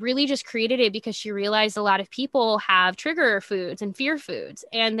she really just created it because she realized a lot of people have trigger foods and fear foods.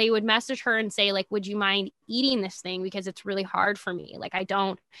 And they would message her and say, like, would you mind eating this thing? Because it's really hard for me. Like,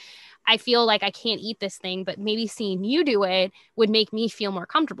 I feel like I can't eat this thing, but maybe seeing you do it would make me feel more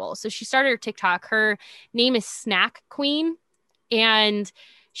comfortable. So she started her TikTok. Her name is Snack Queen. And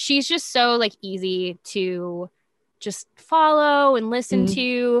she's just so like easy to just follow and listen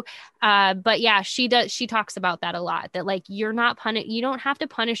to. But yeah, she talks about that a lot, that like, you don't have to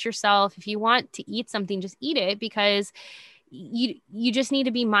punish yourself. If you want to eat something, just eat it, because you just need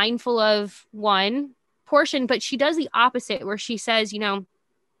to be mindful of one portion. But she does the opposite, where she says,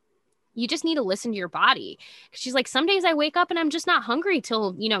 you just need to listen to your body. She's like, some days I wake up and I'm just not hungry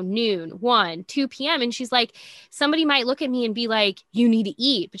till, noon, 1, 2 p.m. And she's like, somebody might look at me and be like, you need to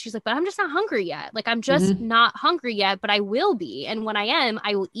eat. But she's like, but I'm just not hungry yet. Like, I'm just not hungry yet, but I will be. And when I am,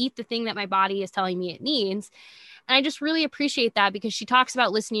 I will eat the thing that my body is telling me it needs. And I just really appreciate that, because she talks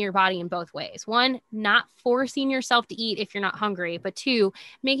about listening to your body in both ways. 1, not forcing yourself to eat if you're not hungry, but 2,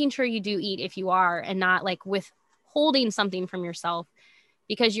 making sure you do eat if you are, and not like withholding something from yourself,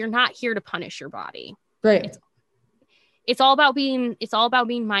 because you're not here to punish your body. Right. It's all about being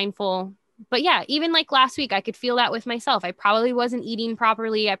mindful. But yeah, even like last week, I could feel that with myself. I probably wasn't eating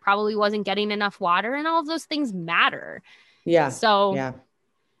properly. I probably wasn't getting enough water, and all of those things matter. Yeah. So yeah.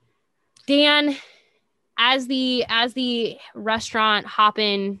 Dan, as the restaurant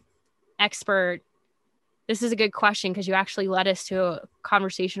hopping expert, this is a good question, because you actually led us to a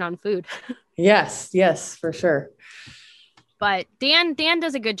conversation on food. Yes, for sure. But Dan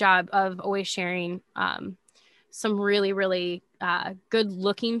does a good job of always sharing some really, really good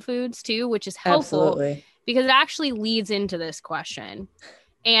looking foods too, which is helpful. Absolutely. Because it actually leads into this question.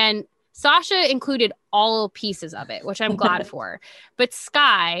 And Sasha included all pieces of it, which I'm glad for. But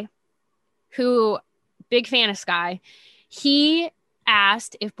Sky, who, big fan of Sky, he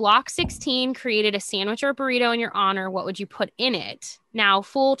asked, if Block 16 created a sandwich or a burrito in your honor, what would you put in it? Now,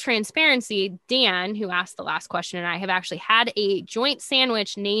 full transparency, Dan, who asked the last question, and I have actually had a joint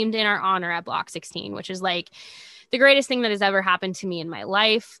sandwich named in our honor at Block 16, which is like the greatest thing that has ever happened to me in my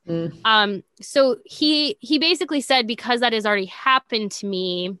life. So he basically said, because that has already happened to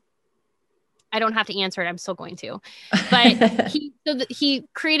me, I don't have to answer it. I'm still going to. But he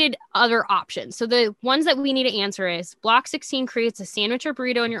created other options. So the ones that we need to answer is, Block 16 creates a sandwich or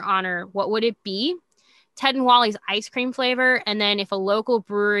burrito in your honor. What would it be? Ted and Wally's ice cream flavor. And then if a local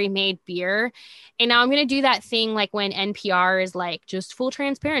brewery made beer. And now I'm going to do that thing like when NPR is like, just full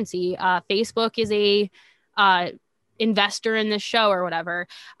transparency. Facebook is a investor in this show or whatever.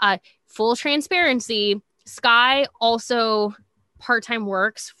 Full transparency. Sky also part-time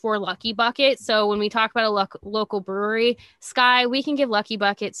works for Lucky Bucket. So when we talk about a local brewery, Sky, we can give Lucky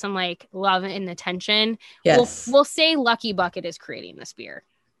Bucket some like love and attention. Yes. We'll say Lucky Bucket is creating this beer.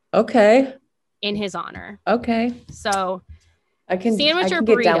 Okay. in his honor. Okay. So I can sandwich or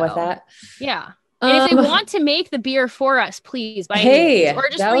get burrito. down with that. Yeah. And if they want to make the beer for us, please, by any means, or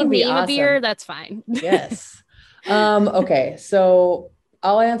just rename a beer, that's fine. Yes. Okay. So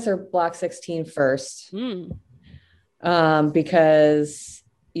I'll answer block 16 first. Because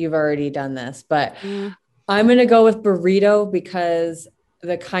you've already done this, but I'm going to go with burrito because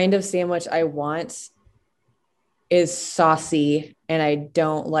the kind of sandwich I want is saucy and I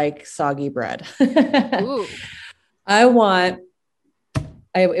don't like soggy bread. Ooh.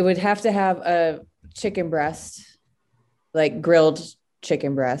 It would have to have a chicken breast, like grilled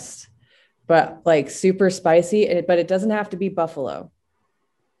chicken breast, but like super spicy, but it doesn't have to be buffalo.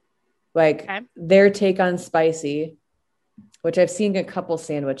 Like their take on spicy, which I've seen a couple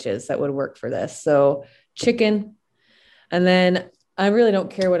sandwiches that would work for this. So chicken, and then I really don't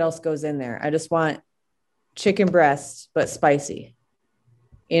care what else goes in there. I just want chicken breast, but spicy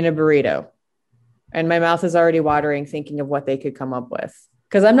in a burrito. And my mouth is already watering thinking of what they could come up with.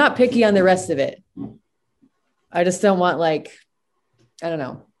 Because I'm not picky on the rest of it. I just don't want I don't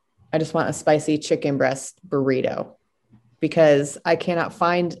know. I just want a spicy chicken breast burrito because I cannot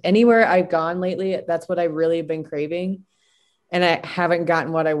find anywhere I've gone lately. That's what I've really been craving. And I haven't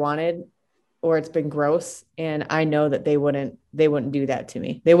gotten what I wanted, or it's been gross. And I know that they wouldn't do that to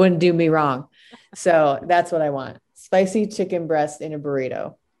me. They wouldn't do me wrong. So that's what I want. Spicy chicken breast in a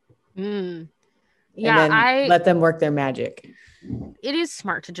burrito. Yeah. And then let them work their magic. It is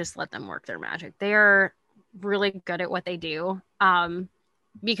smart to just let them work their magic. They are really good at what they do.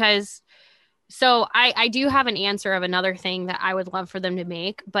 Because so I do have an answer of another thing that I would love for them to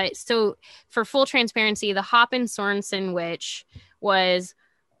make. But so for full transparency, the Hoppin' Sorensen, which was,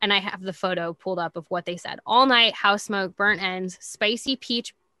 and I have the photo pulled up of what they said: all night, house smoke, burnt ends, spicy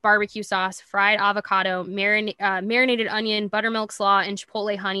peach barbecue sauce, fried avocado, marinated onion, buttermilk slaw, and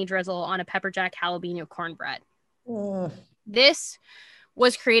chipotle honey drizzle on a pepper jack jalapeno cornbread. This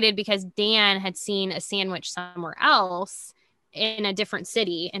was created because Dan had seen a sandwich somewhere else in a different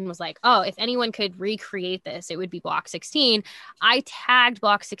city and was like, oh, if anyone could recreate this, it would be Block 16. I tagged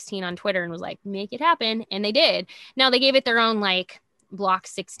Block 16 on Twitter and was like, make it happen. And they did. Now they gave it their own Block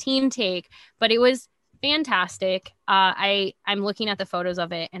 16 take, but it was fantastic. I'm looking at the photos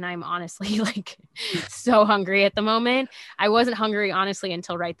of it and I'm honestly so hungry at the moment. I wasn't hungry honestly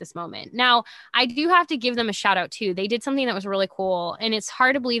until right this moment. Now I do have to give them a shout out too. They did something that was really cool, and it's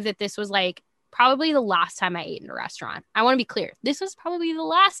hard to believe that this was probably the last time I ate in a restaurant. I want to be clear. This was probably the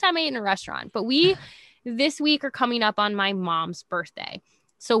last time I ate in a restaurant, but we this week are coming up on my mom's birthday.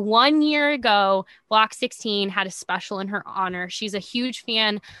 So 1 year ago, Block 16 had a special in her honor. She's a huge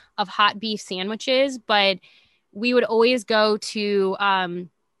fan of hot beef sandwiches, but we would always go to,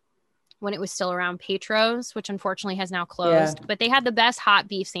 when it was still around, Petros, which unfortunately has now closed, but they had the best hot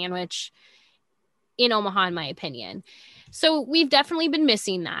beef sandwich in Omaha, in my opinion. So we've definitely been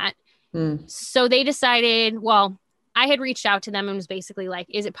missing that. So they decided, well, I had reached out to them and was basically like,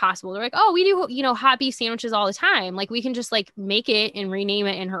 is it possible? They're like, oh, we do, hot beef sandwiches all the time. We can just make it and rename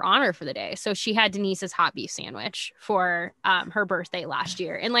it in her honor for the day. So she had Denise's hot beef sandwich for her birthday last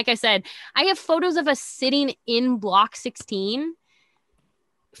year. And like I said, I have photos of us sitting in Block 16,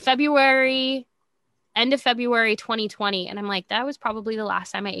 end of February 2020. And I'm like, that was probably the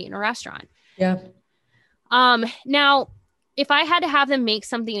last time I ate in a restaurant. Yeah. Now, if I had to have them make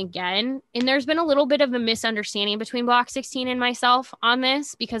something again, and there's been a little bit of a misunderstanding between Block 16 and myself on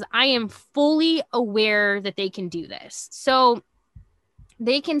this, because I am fully aware that they can do this. So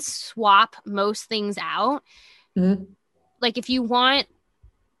they can swap most things out. If you want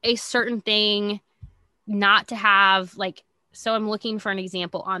a certain thing not to have so I'm looking for an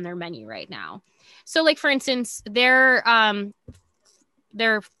example on their menu right now. So for instance, their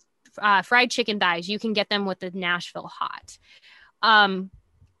fried chicken thighs, you can get them with the Nashville hot.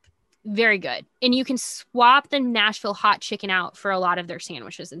 Very good. And you can swap the Nashville hot chicken out for a lot of their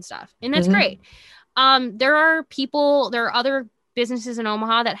sandwiches and stuff. And that's great. There are other businesses in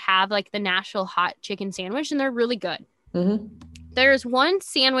Omaha that have the Nashville hot chicken sandwich, and they're really good. There's one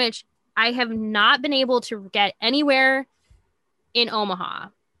sandwich I have not been able to get anywhere in Omaha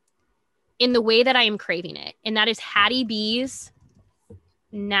in the way that I am craving it. And that is Hattie B's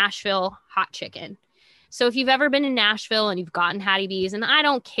Nashville hot chicken. So if you've ever been in Nashville and you've gotten Hattie B's, and I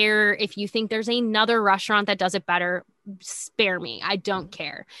don't care if you think there's another restaurant that does it better, spare me. I don't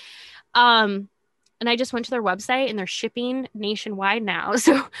care. And I just went to their website and they're shipping nationwide now.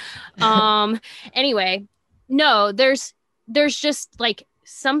 So anyway, no, there's just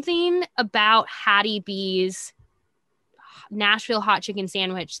something about Hattie B's Nashville hot chicken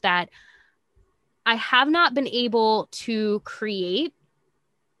sandwich that I have not been able to create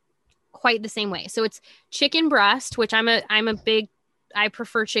quite the same way. So it's chicken breast, which I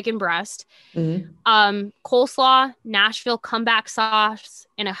prefer chicken breast. Coleslaw, Nashville comeback sauce,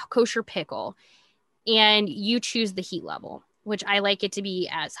 and a kosher pickle. And you choose the heat level, which I like it to be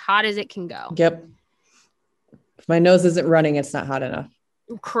as hot as it can go. Yep. If my nose isn't running, it's not hot enough.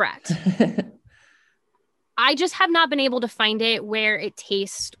 Correct. I just have not been able to find it where it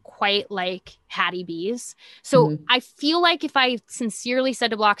tastes quite like Hattie B's. So I feel like if I sincerely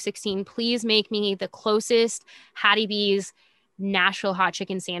said to Block 16, please make me the closest Hattie B's Nashville hot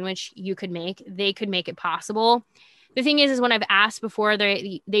chicken sandwich you could make, they could make it possible. The thing is when I've asked before,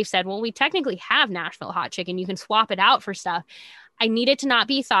 they've said, well, we technically have Nashville hot chicken. You can swap it out for stuff. I need it to not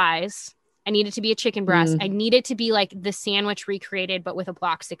be thighs. I need it to be a chicken breast. I need it to be like the sandwich recreated, but with a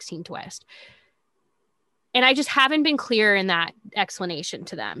Block 16 twist. And I just haven't been clear in that explanation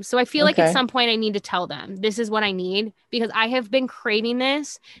to them. So I feel like at some point I need to tell them this is what I need, because I have been craving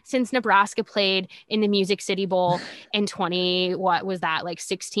this since Nebraska played in the Music City Bowl in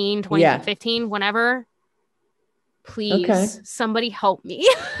 2015, whenever. Please, somebody help me.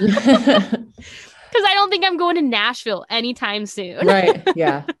 Because I don't think I'm going to Nashville anytime soon. Right.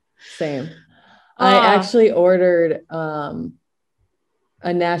 Yeah. Same. I actually ordered a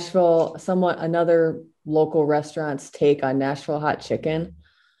Nashville, another local restaurant's take on Nashville hot chicken.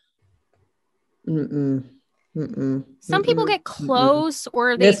 Some people get close,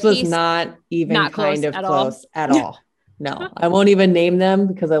 or this was not even kind of close at all. No, I won't even name them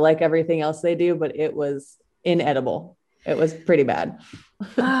because I like everything else they do, but it was inedible. It was pretty bad.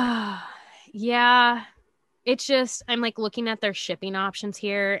 Yeah. It's just, I'm like looking at their shipping options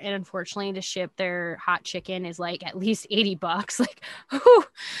here, and unfortunately to ship their hot chicken is like at least $80. Like, whew,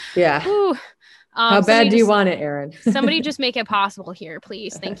 yeah. Whew. How bad do you want it, Erin? Somebody just make it possible here,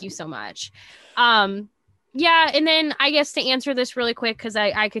 please. Thank you so much. Yeah. And then I guess to answer this really quick, because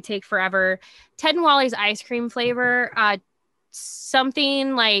I could take forever, Ted and Wally's ice cream flavor,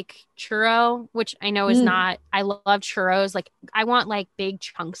 something like churro, which I know is not, I love churros. Like I want like big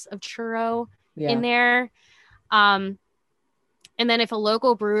chunks of churro in there. And then if a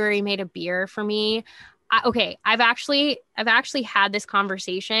local brewery made a beer for me, I've actually had this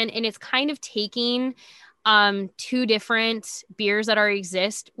conversation, and it's kind of taking two different beers that already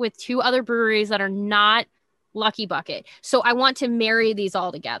exist with two other breweries that are not Lucky Bucket. So I want to marry these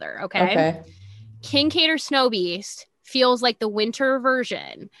all together. Okay. Kincaid Snow Beast feels like the winter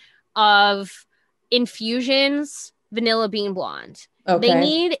version of Infusion's Vanilla Bean Blonde. They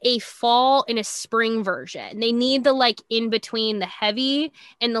need a fall and a spring version. They need the like in between the heavy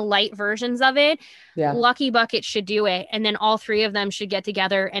and the light versions of it. Lucky Bucket should do it. And then all three of them should get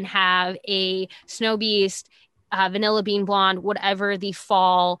together and have a Snow Beast, Vanilla Bean Blonde, whatever the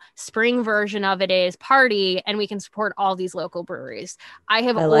fall spring version of it is, party, and we can support all these local breweries. I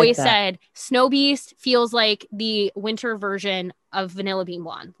have always said Snow Beast feels like the winter version of Vanilla Bean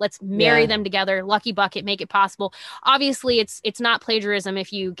Blonde. Let's marry them together. Lucky Bucket, make it possible. Obviously it's not plagiarism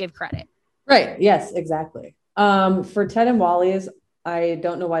if you give credit. Right. Yes, exactly. For Ted and Wally's, I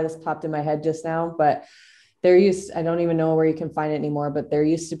don't know why this popped in my head just now, but I don't even know where you can find it anymore, but there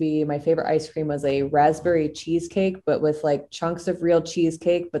used to be, my favorite ice cream was a raspberry cheesecake, but with like chunks of real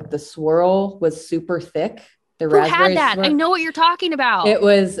cheesecake, but the swirl was super thick. Who had that? Swirl. I know what you're talking about. It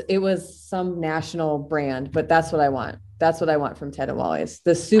was some national brand, but that's what I want. That's what I want from Ted and Wally's.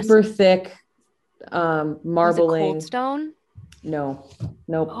 The super thick, marbling. Cold Stone? No,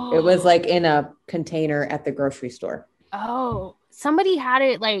 nope. Oh. It was like in a container at the grocery store. Oh, somebody had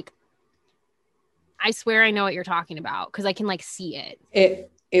it like, I swear I know what you're talking about because I can like see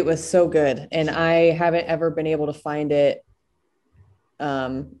it. It was so good. And I haven't ever been able to find it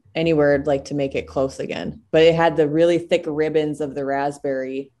anywhere like to make it close again. But it had the really thick ribbons of the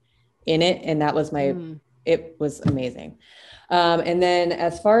raspberry in it. And that was it was amazing. And then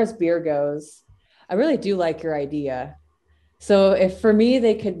as far as beer goes, I really do like your idea. So if for me,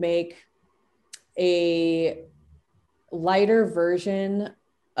 they could make a lighter version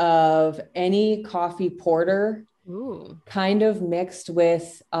of any coffee porter, kind of mixed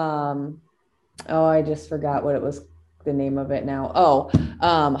with I just forgot what it was, the name of it now.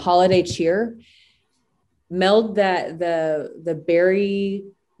 Holiday Cheer. Meld that the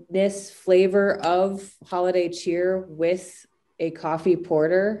berryness flavor of Holiday Cheer with a coffee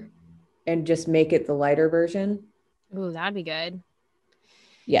porter and just make it the lighter version. Ooh, that'd be good.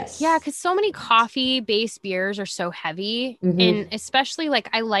 Yes. Yeah, because so many coffee-based beers are so heavy. And especially, like,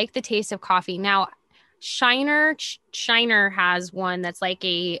 I like the taste of coffee. Now, Shiner has one that's like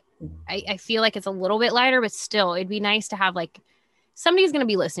I feel like it's a little bit lighter, but still, it'd be nice to have, like, somebody's going to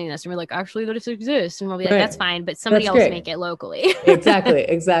be listening to this and we're like, actually, this exists. And we'll be like, Right. that's fine. But somebody That's else great. make it locally.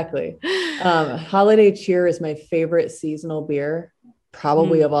 Exactly. Holiday Cheer is my favorite seasonal beer,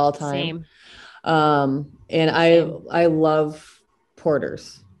 probably of all time. Same. And Same. I love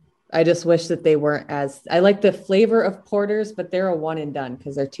porters. I just wish that they weren't I like the flavor of porters, but they're a one and done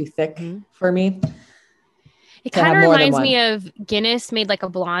because they're too thick for me. It kind of reminds me of Guinness made like a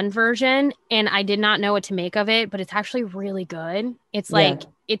blonde version, and I did not know what to make of it, but it's actually really good. It's like,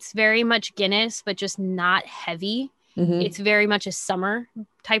 it's very much Guinness, but just not heavy. It's very much a summer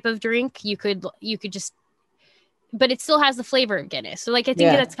type of drink. You could just, but it still has the flavor of Guinness. So like, I think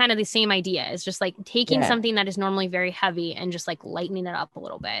that's kind of the same idea. It's just like taking something that is normally very heavy and just like lightening it up a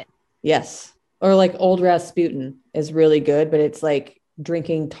little bit. Yes. Or like Old Rasputin is really good, but it's like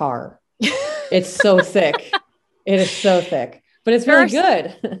drinking tar. It's so thick. It is so thick, but it's really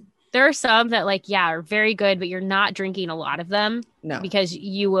good. There are some that like, are very good, but you're not drinking a lot of them because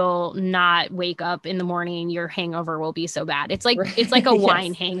you will not wake up in the morning. Your hangover will be so bad. It's like, it's like a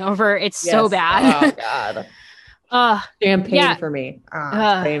wine hangover. It's so bad. Oh God. Champagne for me.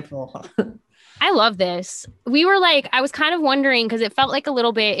 Painful. I love this. We were like, I was kind of wondering because it felt like a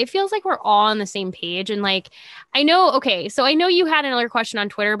little bit, it feels like we're all on the same page. And like, I know you had another question on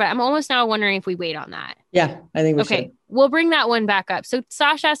Twitter, but I'm almost now wondering if we wait on that. Yeah, I think we should. We'll bring that one back up. So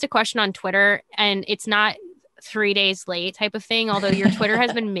Sasha asked a question on Twitter and it's not 3 days late type of thing. Although your Twitter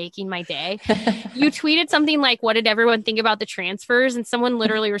has been making my day. You tweeted something like, what did everyone think about the transfers? And someone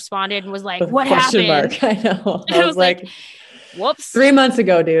literally responded and was like, what happened? Mark. I know. I was like, whoops. 3 months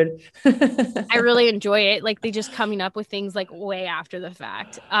ago, dude. I really enjoy it. Like they just coming up with things like way after the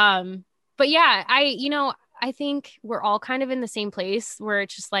fact. But yeah, I think we're all kind of in the same place where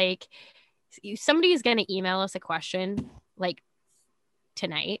it's just like, somebody is going to email us a question like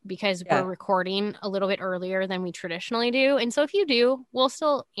tonight because we're recording a little bit earlier than we traditionally do. And so if you do, we'll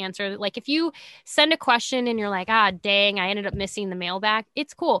still answer. Like if you send a question and you're like, dang, I ended up missing the mailbag,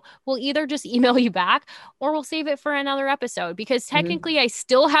 it's cool. We'll either just email you back or we'll save it for another episode because technically I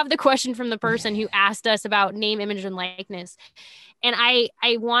still have the question from the person who asked us about name, image, and likeness. And I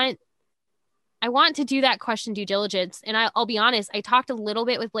want to do that question due diligence. And I'll be honest, I talked a little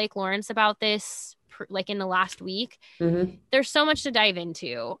bit with Blake Lawrence about this like in the last week. There's so much to dive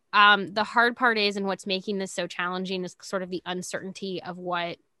into. The hard part is, and what's making this so challenging is sort of the uncertainty of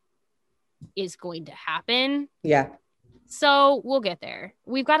what is going to happen. Yeah. So we'll get there.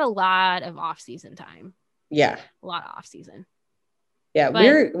 We've got a lot of off-season time. Yeah. A lot of off-season. Yeah, but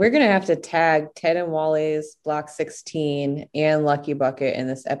we're gonna have to tag Ted and Wally's Block 16 and Lucky Bucket in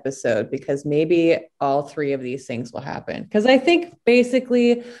this episode because maybe all three of these things will happen. Because I think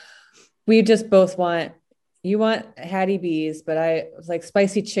basically we just both you want Hattie B's, but I was like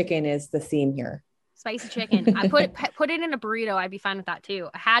spicy chicken is the theme here. Spicy chicken. I put it in a burrito. I'd be fine with that too.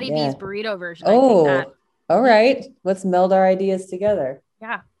 A Hattie B's burrito version. Oh, all right. Let's meld our ideas together.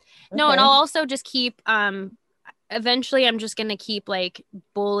 Yeah. No, and I'll also just keep eventually I'm just going to keep like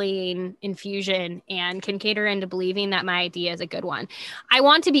bullying Infusion and Kincaidor into believing that my idea is a good one. I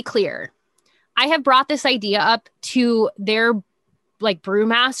want to be clear. I have brought this idea up to their like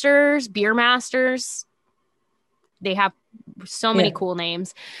brewmasters, beer masters. They have so many cool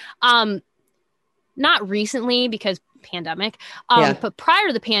names. Not recently because pandemic, but prior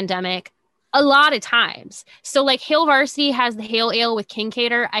to the pandemic, a lot of times. So like Hale Varsity has the Hale Ale with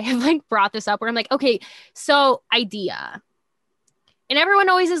Kincaidor. I have like brought this up where I'm like, okay, so idea. And everyone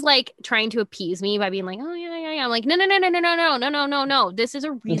always is like trying to appease me by being like, oh yeah. I'm like, no. This is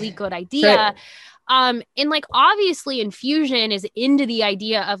a really good idea. Right. And like, obviously Infusion is into the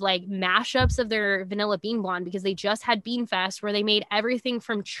idea of like mashups of their vanilla bean blonde because they just had Bean Fest where they made everything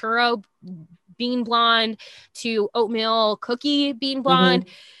from churro bean blonde to oatmeal cookie bean blonde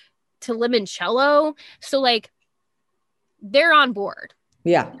to limoncello. So like they're on board.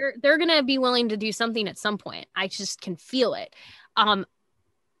 Yeah. They're going to be willing to do something at some point. I just can feel it.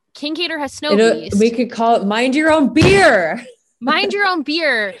 Kincaidor has Snow Beast. We could call it Mind Your Own Beer. Mind your own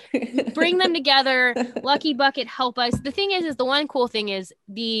beer. Bring them together. Lucky Bucket, help us. The thing is the one cool thing is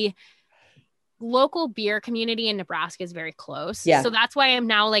the local beer community in Nebraska is very close. Yeah. So that's why I'm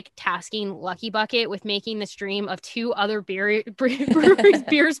now like tasking Lucky Bucket with making the stream of 2 other breweries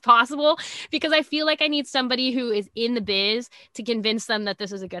beers possible because I feel like I need somebody who is in the biz to convince them that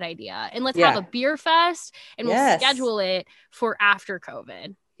this is a good idea. And let's have a beer fest and we'll schedule it for after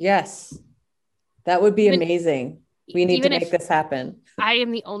COVID. Yes. That would be amazing. We need to make this happen. I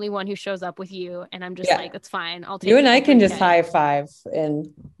am the only one who shows up with you, and I'm just like, that's fine. I'll take you and I can just high five and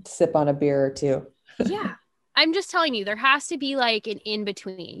sip on a beer or two. Yeah. I'm just telling you, there has to be like an in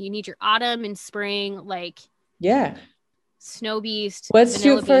between. You need your autumn and spring, like Snow Beast. Let's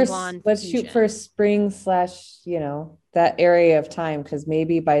Vanilla shoot Bean for Blonde let's shoot fusion. for spring / that area of time, because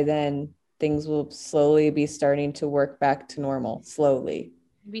maybe by then things will slowly be starting to work back to normal slowly.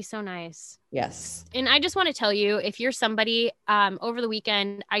 It'd be so nice. Yes. And I just want to tell you, if you're somebody, over the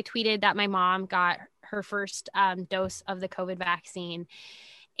weekend, I tweeted that my mom got her first dose of the COVID vaccine.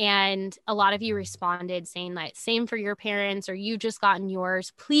 And a lot of you responded saying that same for your parents, or you just gotten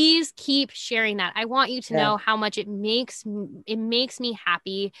yours. Please keep sharing that. I want you to know how much it makes me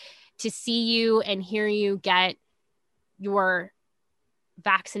happy to see you and hear you get your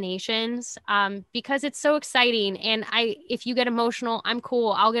vaccinations, because it's so exciting. And if you get emotional, I'm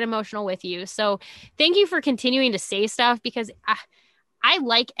cool. I'll get emotional with you. So thank you for continuing to say stuff, because I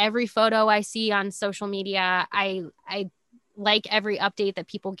like every photo I see on social media. I like every update that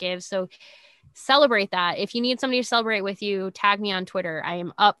people give. So celebrate that. If you need somebody to celebrate with you, tag me on Twitter.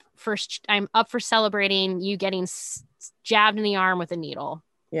 I'm up for celebrating you getting jabbed in the arm with a needle.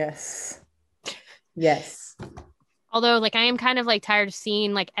 Yes. Yes. Although, like, I am kind of like tired of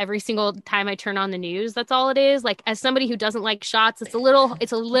seeing, like, every single time I turn on the news, that's all it is. Like, as somebody who doesn't like shots, it's a little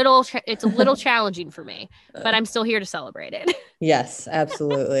challenging for me, but I'm still here to celebrate it. Yes,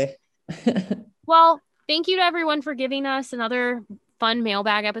 absolutely. Well, thank you to everyone for giving us another fun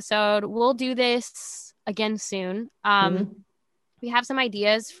mailbag episode. We'll do this again soon. We have some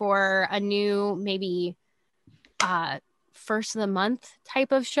ideas for a new, maybe first of the month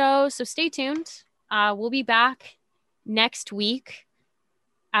type of show. So stay tuned. We'll be back next week.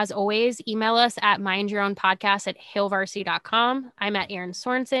 As always, email us at mindyourownpodcast@hailvarsity.com. I'm at Erin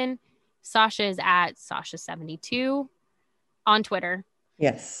Sorensen. Sasha is at Sasha72 on Twitter.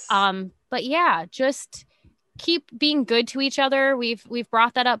 Yes. But yeah, just keep being good to each other. We've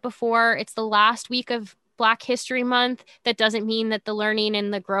brought that up before. It's the last week of Black History Month. That doesn't mean that the learning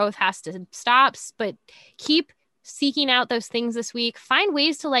and the growth has to stop, but keep seeking out those things this week. Find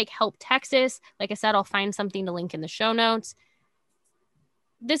ways to, like, help Texas. Like I said, I'll find something to link in the show notes.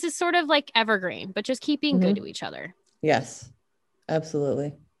 This is sort of like evergreen, but just keep being good to each other. Yes,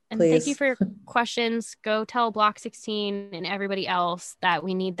 absolutely. And Please. thank you for your questions. Go tell Block 16 and everybody else that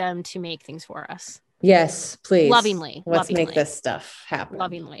we need them to make things for us. Yes, please. Lovingly. Let's make this stuff happen.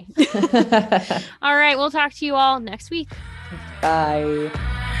 Lovingly. All right. We'll talk to you all next week. Bye.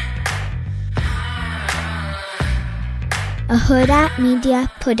 A Huda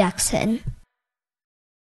Media Production.